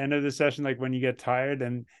towards the end of the session, like when you get tired,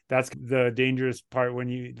 and that's the dangerous part when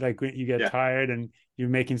you get tired and you're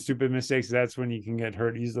making stupid mistakes, that's when you can get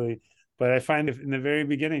hurt easily. But I find if in the very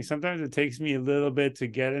beginning, sometimes it takes me a little bit to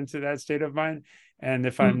get into that state of mind. And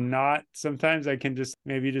if I'm not, sometimes I can just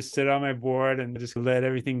maybe just sit on my board and just let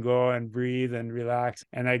everything go and breathe and relax.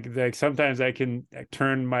 And like sometimes I can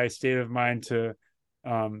turn my state of mind to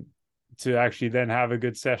actually then have a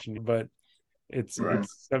good session. But it's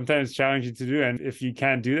sometimes challenging to do. And if you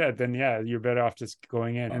can't do that, then yeah, you're better off just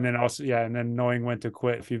going in. And then also, and then knowing when to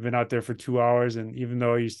quit. If you've been out there for 2 hours and even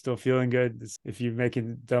though you're still feeling good, if you're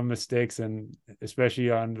making dumb mistakes and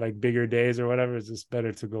especially on like bigger days or whatever, it's just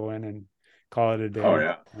better to go in and call it a day. Oh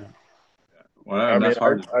yeah. Well, I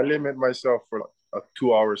mean, I limit myself for a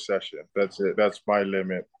 2-hour session. That's it. That's my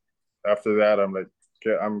limit. After that, I'm like,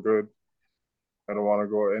 okay, I'm good. I don't want to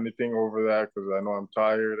go anything over that because I know I'm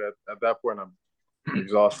tired. At that point, I'm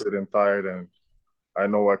exhausted and tired, and I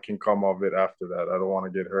know what can come of it after that. I don't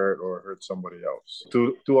want to get hurt or hurt somebody else.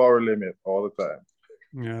 2-hour limit all the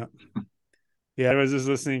time. Yeah, I was just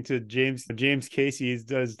listening to James Casey. He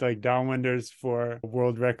does like downwinders for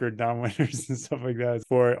world record downwinders and stuff like that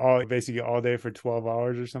for basically all day for 12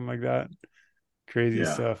 hours or something like that. Crazy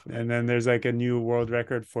stuff. And then there's like a new world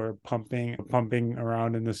record for pumping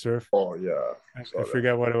around in the surf. Oh yeah, I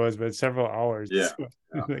forget what it was, but several hours.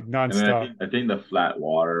 Like nonstop. I think the flat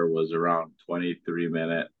water was around 23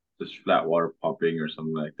 minutes. Just flat water pumping or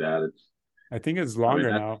something like that. I think it's longer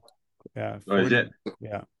now. Yeah. 40, is it?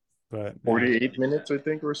 Yeah. But 48 minutes, I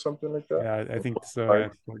think, or something like that. Yeah, I think so. Yeah,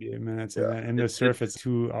 48 minutes, and then in the surf, it's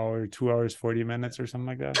 2 hours 40 minutes or something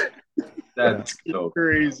like that. That's so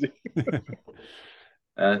crazy.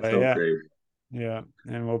 That's so crazy. Yeah,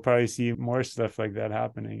 and we'll probably see more stuff like that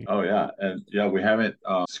happening. Oh yeah, and we haven't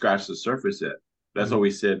scratched the surface yet. That's what we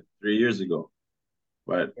said 3 years ago.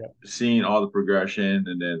 But seeing all the progression,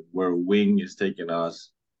 and then where Wing is taking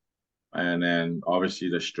us, and then obviously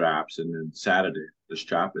the straps, and then Saturday the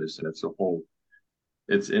strap is. That's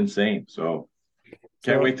it's insane. So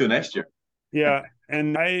can't wait till next year. Yeah.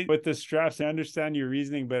 And with the straps, I understand your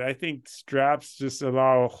reasoning, but I think straps just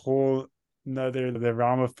allow a whole the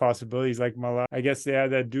realm of possibilities. Like I guess they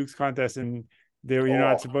had that Dukes contest and you're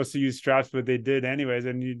not supposed to use straps, but they did anyways.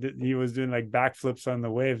 And he was doing like backflips on the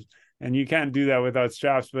waves, and you can't do that without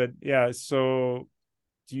straps. But yeah, so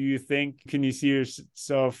do you think, can you see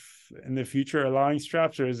yourself in the future allowing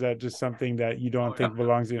straps, or is that just something that you don't think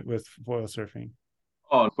belongs in with foil surfing?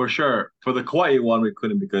 Oh, for sure. For the Kauai one, we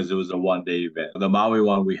couldn't because it was a 1-day event. The Maui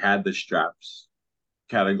one, we had the straps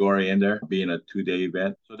category in there, being a 2-day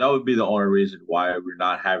event. So that would be the only reason why we're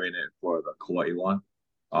not having it for the Kauai one.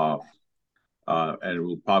 And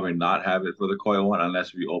we'll probably not have it for the Kauai one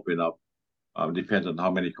unless we open up. Depends on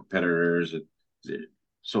how many competitors. And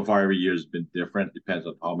so far, every year has been different. Depends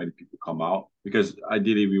on how many people come out. Because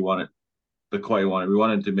ideally, we wanted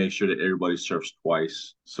to make sure that everybody surfs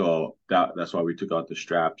twice. So that's why we took out the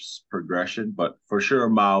straps progression. But for sure,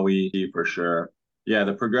 Maui, for sure. Yeah,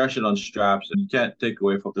 the progression on straps, and you can't take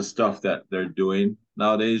away from the stuff that they're doing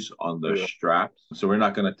nowadays on the straps. So we're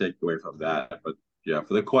not going to take away from that. But yeah,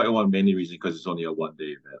 for the Kauai one, mainly reason because it's only a 1-day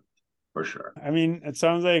event. For sure. I mean, it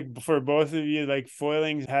sounds like for both of you, like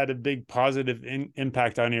foiling had a big positive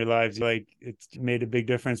impact on your lives. Like it's made a big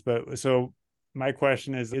difference. But so my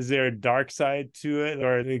question is there a dark side to it,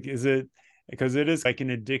 or like, is it, because it is like an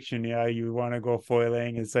addiction? Yeah, you want to go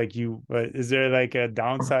foiling. It's like but is there like a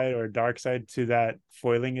downside or a dark side to that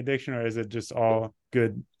foiling addiction, or is it just all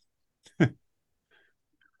good?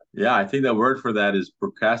 Yeah, I think the word for that is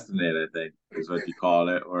procrastinate, I think, is what you call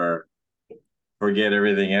it, or forget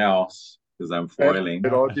everything else because I'm And foiling.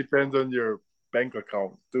 it all depends on your bank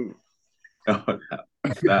account too.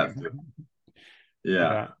 That too. Yeah,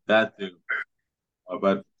 Yeah. that too.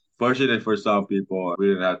 But fortunately for some people, we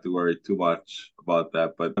didn't have to worry too much about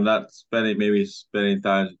that. But I'm not spending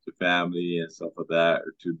time with the family and stuff like that,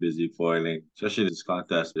 or too busy foiling. Especially this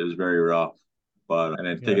contest, it was very rough. But and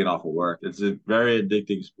then Yeah. taking off of work, it's a very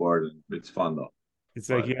addicting sport, and it's fun though. It's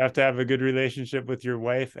like But you have to have a good relationship with your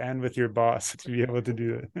wife and with your boss to be able to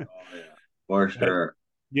do it. oh yeah, for But sure.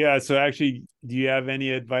 yeah, so actually, do you have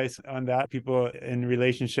any advice on that? People in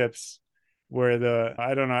relationships where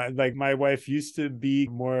I don't know, like my wife used to be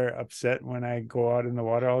more upset when I go out in the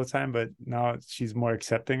water all the time, but now she's more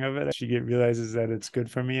accepting of it. She realizes that it's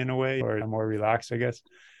good for me in a way, or I'm more relaxed, I guess.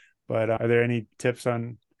 But are there any tips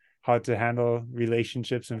on how to handle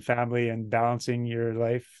relationships and family and balancing your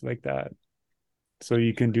life like that so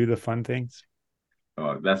you can do the fun things?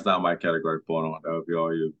 That's not my category, Pono. That would be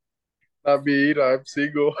all you. Not me either. I'm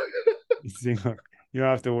single. You don't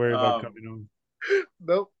have to worry about Um, coming home.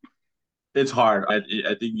 Nope. it's hard. I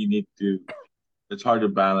think you need to. It's hard to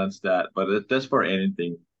balance that, but that's for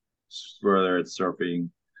anything, whether it's surfing,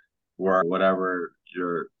 work, whatever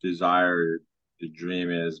your desire, your dream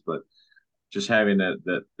is. But just having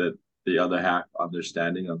that the other half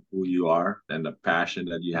understanding of who you are and the passion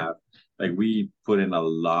that you have. Like we put in a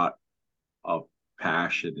lot of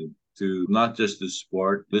passion into not just the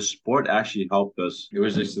sport. The sport actually helped us. It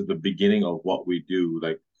was just at the beginning of what we do,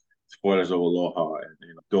 like Spoilers of Aloha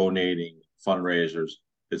and donating fundraisers.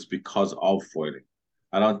 It's because of foiling.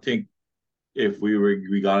 I don't think if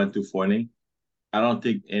we got into foiling, I don't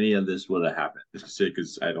think any of this would have happened.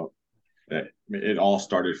 Because I don't. It all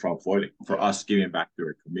started from foiling. For us, giving back to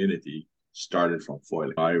our community started from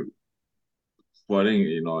foiling. Foiling,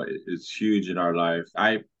 is huge in our life.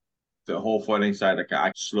 The whole foiling side, like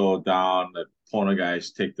I slow down. The Pono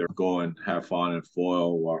guys take their go and have fun and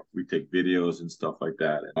foil, or we take videos and stuff like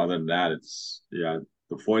that. And other than that,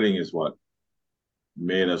 the foiling is what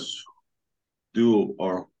made us do,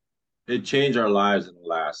 or it changed our lives in the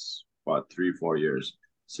last about 3 4 years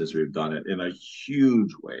since we've done it in a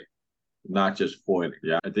huge way. Not just foiling.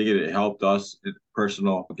 Yeah, I think it helped us in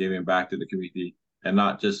personal giving back to the community, and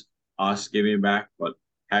not just us giving back, but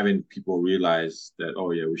having people realize that,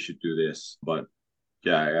 oh yeah, we should do this. But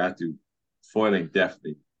yeah, I have to. Foiling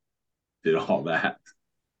definitely did all that.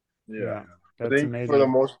 Yeah. Yeah, I that's think for the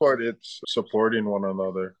amazing. most part, it's supporting one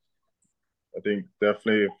another. I think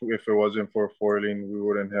definitely if it wasn't for foiling, we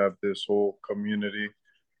wouldn't have this whole community,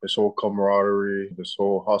 this whole camaraderie, this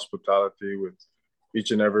whole hospitality with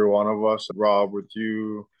each and every one of us. Rob, with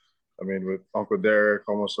you, I mean, with Uncle Derek,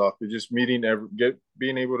 almost off. You're just being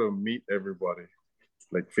able to meet everybody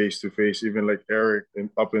like face to face, even like Eric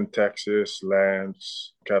up in Texas,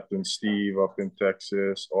 Lance, Captain Steve up in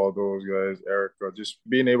Texas, all those guys, Erica, just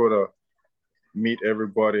being able to meet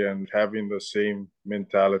everybody and having the same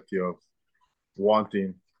mentality of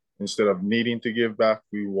wanting, instead of needing to give back,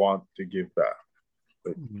 we want to give back.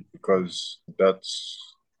 Like, Mhm. because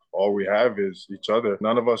that's all we have is each other.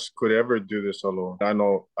 None of us could ever do this alone. I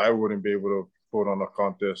know I wouldn't be able to put on a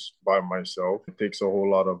contest by myself. It takes a whole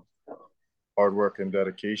lot of hard work and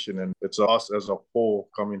dedication, and it's us as a whole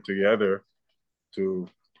coming together to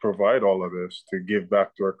provide all of this, to give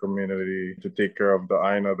back to our community, to take care of the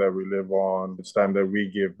Aina that we live on. It's time that we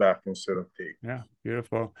give back instead of take. Yeah,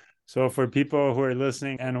 beautiful. So for people who are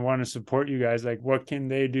listening and want to support you guys, like what can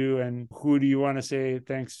they do and who do you want to say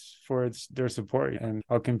thanks for their support and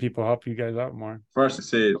how can people help you guys out more? First, to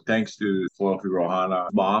say thanks to Flofi Rohana,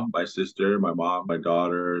 mom, my sister, my mom, my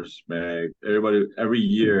daughters, Meg, everybody. Every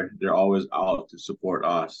year, they're always out to support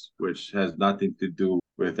us, which has nothing to do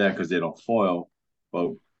with that because they don't foil,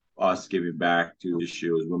 but us giving back to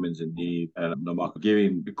issues, women's in need, and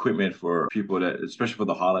giving equipment for people that, especially for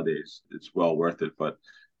the holidays, it's well worth it. But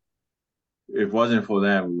if it wasn't for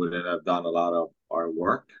them, we wouldn't have done a lot of our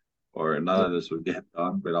work, or none of this would get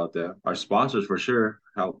done without them. Our sponsors for sure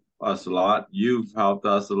help us a lot. You've helped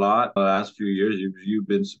us a lot the last few years. You've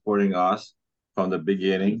been supporting us from the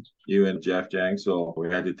beginning, you and Jeff Jang. So we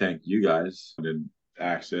had to thank you guys. And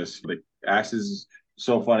Access is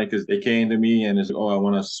so funny because they came to me and it's, oh, I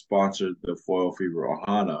want to sponsor the Foil Fever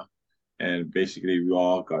Ohana. And basically we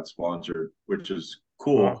all got sponsored, which is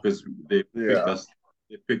cool Wow. because they picked Yeah. us,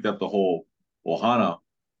 they picked up the whole Ohana,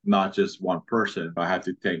 not just one person. I have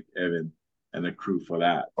to thank Evan and the crew for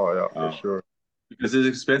that. Oh yeah, for sure. Because it's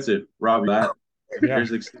expensive, Rob. That Yeah.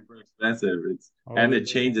 it's super expensive. Oh, And it it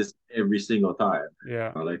is. changes every single time.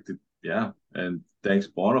 Yeah. I like to Yeah, and thanks,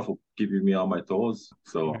 Pono, for keeping me on my toes.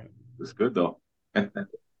 So Yeah. it's good though.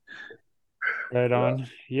 Right Yeah, on.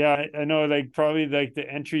 Yeah, I know like probably like the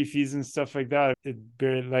entry fees and stuff like that.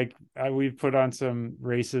 Like we've put on some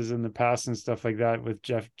races in the past and stuff like that with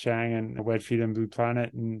Jeff Chang and Wet Feet and Blue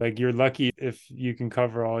Planet. And like you're lucky if you can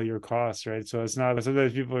cover all your costs, right? So it's not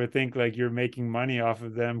sometimes people would think like you're making money off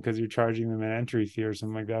of them because you're charging them an entry fee or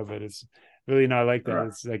something like that, but it's really not like that. correct.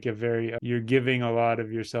 It's like a very you're giving a lot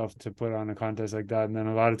of yourself to put on a contest like that. And then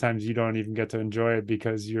a lot of times you don't even get to enjoy it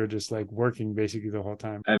because you're just like working basically the whole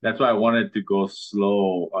time. And that's why I wanted to go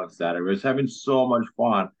slow on Saturday. I was having so much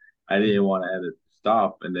fun. I didn't want to have it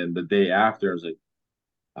stop. And then the day after, I was like,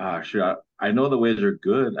 ah, sure. I know the waves are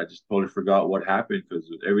good. I just totally forgot what happened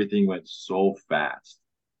because everything went so fast.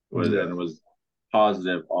 Yeah. It was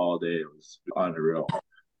positive all day. It was unreal.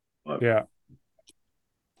 But Yeah.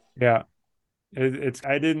 Yeah. It's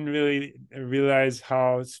I didn't really realize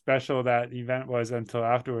how special that event was until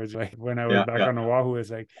afterwards. Like when I was yeah, back yeah, on Oahu, it's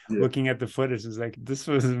like Yeah. looking at the footage, it's like this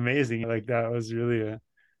was amazing. Like that was really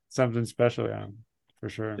something special, yeah, for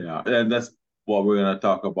sure. yeah. And that's what we're gonna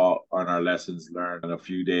talk about on our lessons learned in a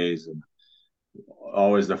few days. And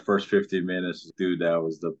always the first 15 minutes, dude, that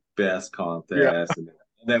was the best Yeah. contest. And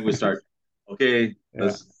then we start, okay, Yeah.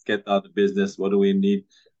 let's get down to business. What do we need?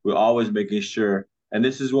 We're always making sure. And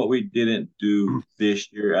this is what we didn't do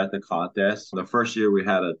this year at the contest. The first year we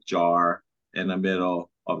had a jar in the middle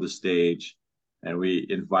of the stage, and we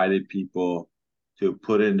invited people to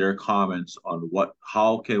put in their comments on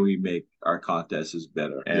how can we make our contests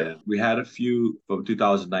better. Yeah. And we had a few from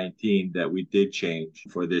 2019 that we did change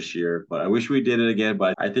for this year, but I wish we did it again.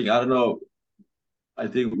 But I don't know. I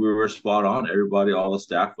think we were spot on. Everybody, all the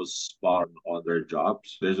staff was spot on their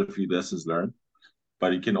jobs. There's a few lessons learned,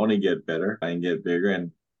 but it can only get better and get bigger.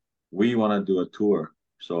 And we want to do a tour.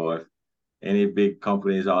 So if any big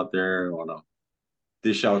companies out there want to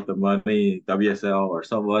dish out the money, WSL or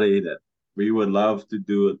somebody, that we would love to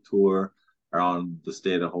do a tour around the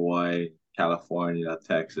state of Hawaii, California,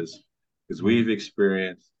 Texas, because Mhm. we've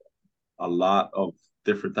experienced a lot of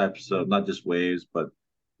different types of not just waves, but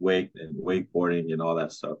wake and wakeboarding and all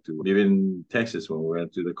that stuff too. Even Texas when we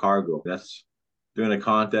went to the cargo, that's doing a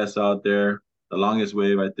contest out there. The longest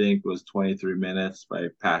wave I think was 23 minutes by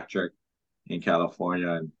Patrick in California,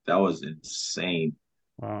 and that was insane.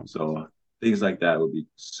 Wow. So things like that would be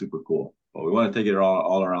super cool. But we want to take it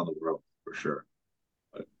all around the world for sure.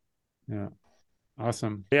 But Yeah.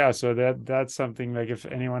 Awesome. Yeah, so that's something like if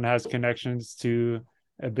anyone has connections to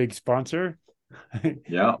a big sponsor, that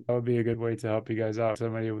yeah, would be a good way to help you guys out.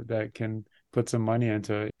 Somebody that can put some money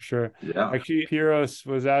into it. Sure. yeah. Actually, Piros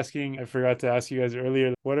was asking, I forgot to ask you guys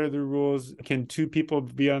earlier, what are the rules? Can two people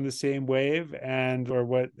be on the same wave? And, or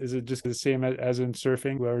what is it just the same as in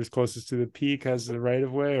surfing? Whoever's closest to the peak has the right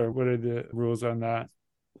of way, or what are the rules on that?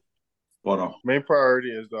 Pono. Main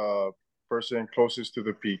priority is the person closest to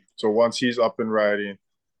the peak. So once he's up and riding,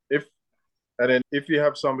 if and then if you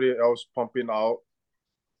have somebody else pumping out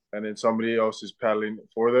and then somebody else is paddling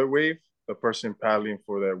for that wave, the person paddling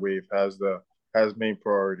for that wave has main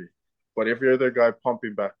priority. But if you're the guy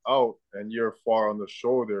pumping back out and you're far on the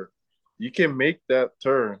shoulder, you can make that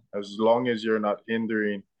turn as long as you're not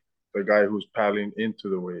hindering the guy who's paddling into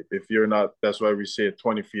the wave. If you're not, that's why we say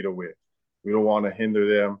 20 feet away. We don't want to hinder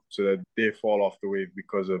them so that they fall off the wave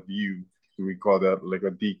because of you. So we call that like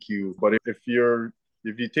a DQ. But if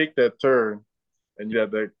you take that turn and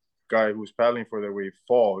that guy who's paddling for the wave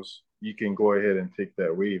falls, you can go ahead and take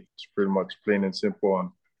that wave. It's pretty much plain and simple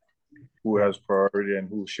on who has priority and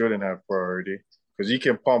who shouldn't have priority. Because you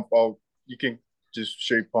can pump out, you can just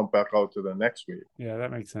straight pump back out to the next wave. Yeah,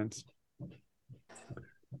 that makes sense.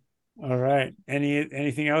 All right.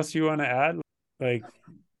 Anything else you want to add? Like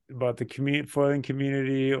about the community foiling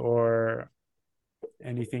community or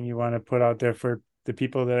anything you want to put out there for the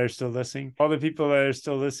people that are still listening? All the people that are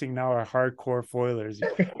still listening now are hardcore foilers.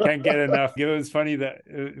 Can't get enough. It was funny that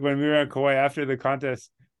when we were at Kauai after the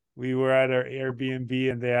contest, we were at our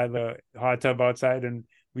Airbnb and they had the hot tub outside, and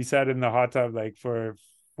we sat in the hot tub like for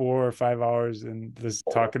 4 or 5 hours and just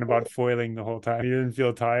talking about foiling the whole time. You didn't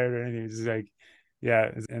feel tired or anything. It's just like,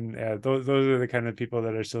 yeah, and those are the kind of people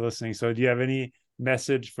that are still listening. So, do you have any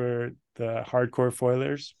message for the hardcore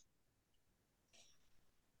foilers?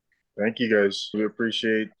 Thank you guys. We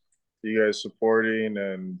appreciate you guys supporting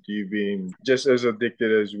and you being just as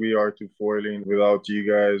addicted as we are to foiling. Without you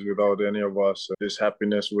guys, without any of us, this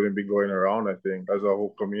happiness wouldn't be going around, I think, as a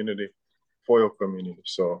whole community, foil community.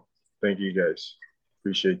 So thank you guys.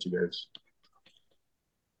 Appreciate you guys.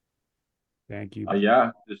 Thank you.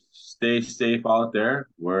 Yeah, just stay safe out there.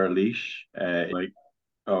 Wear a leash. Like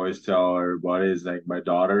always tell everybody is like my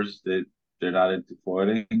daughters, they're not into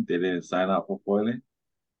foiling. They didn't sign up for foiling.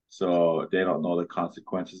 So they don't know the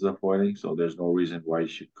consequences of foiling. So there's no reason why you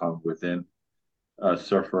should come within a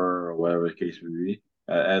surfer or whatever the case may be.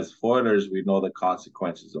 As foilers, we know the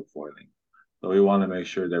consequences of foiling. So we want to make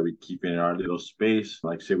sure that we keep in our little space.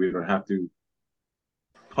 Like say we don't have to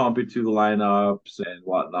pump into the lineups and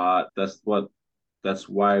whatnot. That's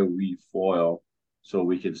why we foil so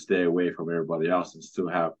we can stay away from everybody else and still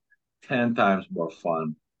have 10 times more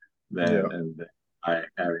fun Yeah. than I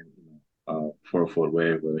having 4 foot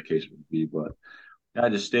wave, whatever the case would be. But yeah,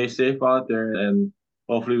 just stay safe out there, and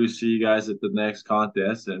hopefully we see you guys at the next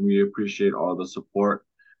contest. And we appreciate all the support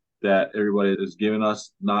that everybody is giving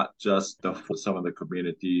us, not just some of the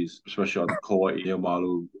communities, especially on the Kauai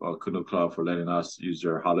Iamalu Canoe Club for letting us use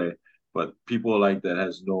their hale, but people like that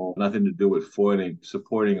has nothing to do with foiling,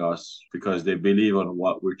 supporting us because they believe on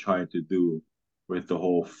what we're trying to do with the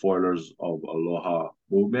whole Foilers of Aloha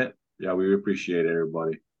movement. Yeah, we appreciate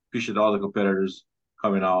everybody. Appreciate all the competitors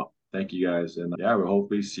coming out. Thank you guys. And yeah, we'll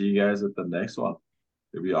hopefully see you guys at the next one.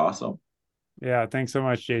 It'll be awesome. Yeah, thanks so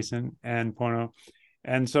much, Jason and Pono.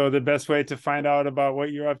 And so the best way to find out about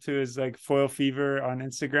what you're up to is like Foil Fever on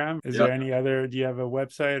Instagram. Is there any other, do you have a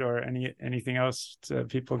website or anything else that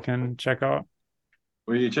people can check out?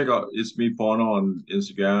 Well, you check out It's Me Pono on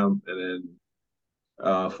Instagram, and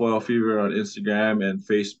then Foil Fever on Instagram and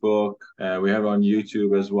Facebook. We have it on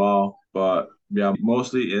YouTube as well. But yeah,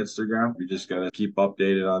 mostly Instagram. We just gotta keep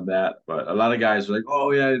updated on that. But a lot of guys are like,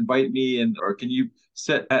 "Oh yeah, invite me," and or can you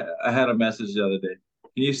set? I had a message the other day.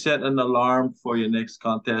 Can you set an alarm for your next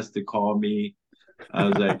contest to call me? I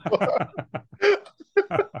was like,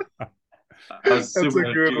 I was super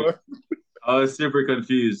confused. I was super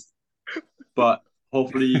confused. But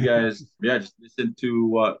hopefully you guys, yeah, just listen to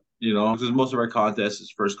what, because most of our contests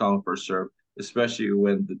is first come, first serve, especially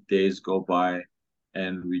when the days go by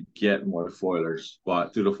and we get more foilers.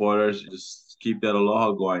 But to the foilers, just keep that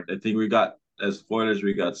aloha going. I think as foilers,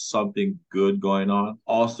 we got something good going on.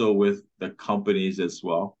 Also with the companies as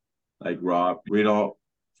well. Like Rob, we don't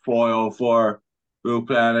foil for Blue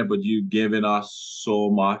Planet, but you've given us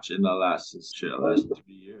so much in the last 3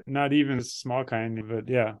 years. Not even a small kind, but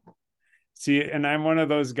yeah. See, and I'm one of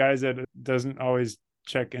those guys that doesn't always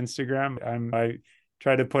check Instagram. I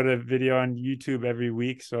try to put a video on YouTube every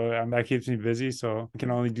week, so that keeps me busy. So I can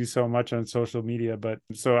only do so much on social media. But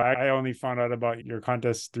so I only found out about your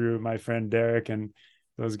contest through my friend Derek and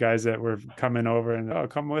those guys that were coming over and, oh,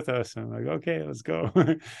 come with us. And I'm like, okay, let's go.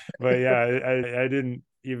 But yeah, I didn't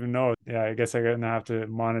even know. Yeah, I guess I'm gonna have to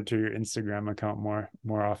monitor your Instagram account more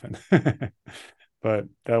often. But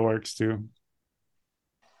that works too.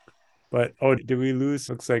 But did we lose?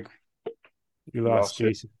 Looks like we lost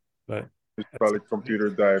Jason. But his probably computer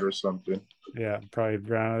died or something. Yeah, probably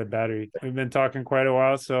ran out of battery. We've been talking quite a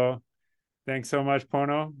while, so thanks so much,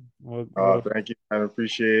 Pono. Thank you. I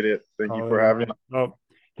appreciate it. Thank you for having me. Oh,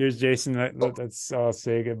 here's Jason. Let's all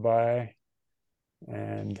say goodbye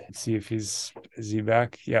and see if is he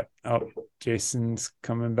back? Yep. Oh, Jason's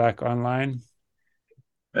coming back online.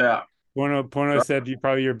 Yeah. Pono said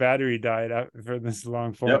your battery died for this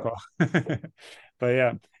long phone call. But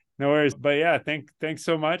yeah, no worries. But yeah, thanks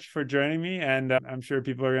so much for joining me, and I'm sure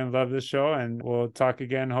people are gonna love this show. And we'll talk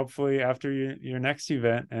again hopefully after your next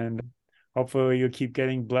event, and hopefully you'll keep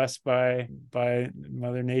getting blessed by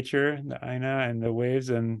Mother Nature, the Aina, and the waves,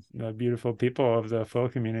 and the beautiful people of the foil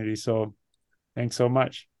community. So thanks so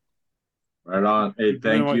much. Right on. Hey,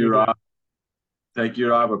 thank you, Rob. Thank you,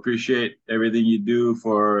 Rob. Appreciate everything you do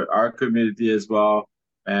for our community as well,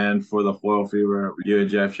 and for the Foil Fever. You and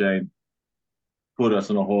Jeff Shane put us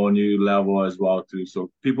on a whole new level as well too.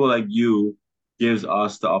 So people like you gives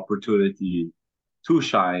us the opportunity to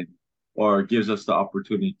shine, or gives us the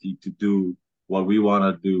opportunity to do what we want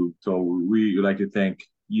to do. So we like to thank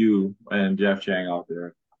you and Jeff Chang out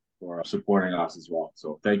there for supporting us as well.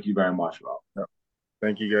 So thank you very much, Rob. Yeah.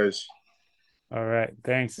 Thank you, guys. All right.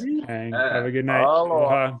 Thanks. And have a good night.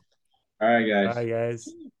 Aloha. All right, guys. Bye, guys.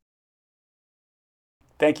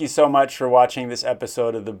 Thank you so much for watching this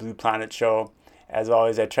episode of the Blue Planet Show. As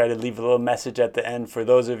always, I try to leave a little message at the end for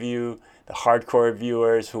those of you, the hardcore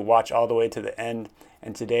viewers who watch all the way to the end.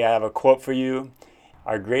 And today I have a quote for you.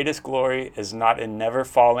 Our greatest glory is not in never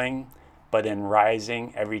falling, but in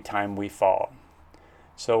rising every time we fall.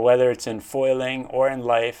 So whether it's in foiling or in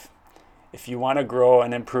life, if you want to grow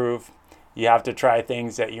and improve, you have to try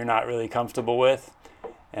things that you're not really comfortable with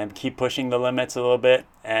and keep pushing the limits a little bit.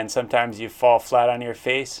 And sometimes you fall flat on your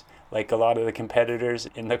face, like a lot of the competitors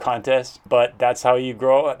in the contest. But that's how you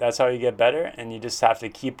grow. That's how you get better. And you just have to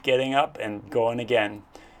keep getting up and going again.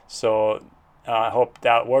 So I hope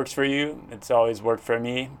that works for you. It's always worked for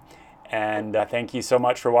me. And thank you so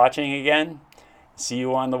much for watching again. See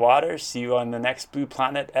you on the water. See you on the next Blue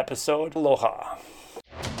Planet episode. Aloha.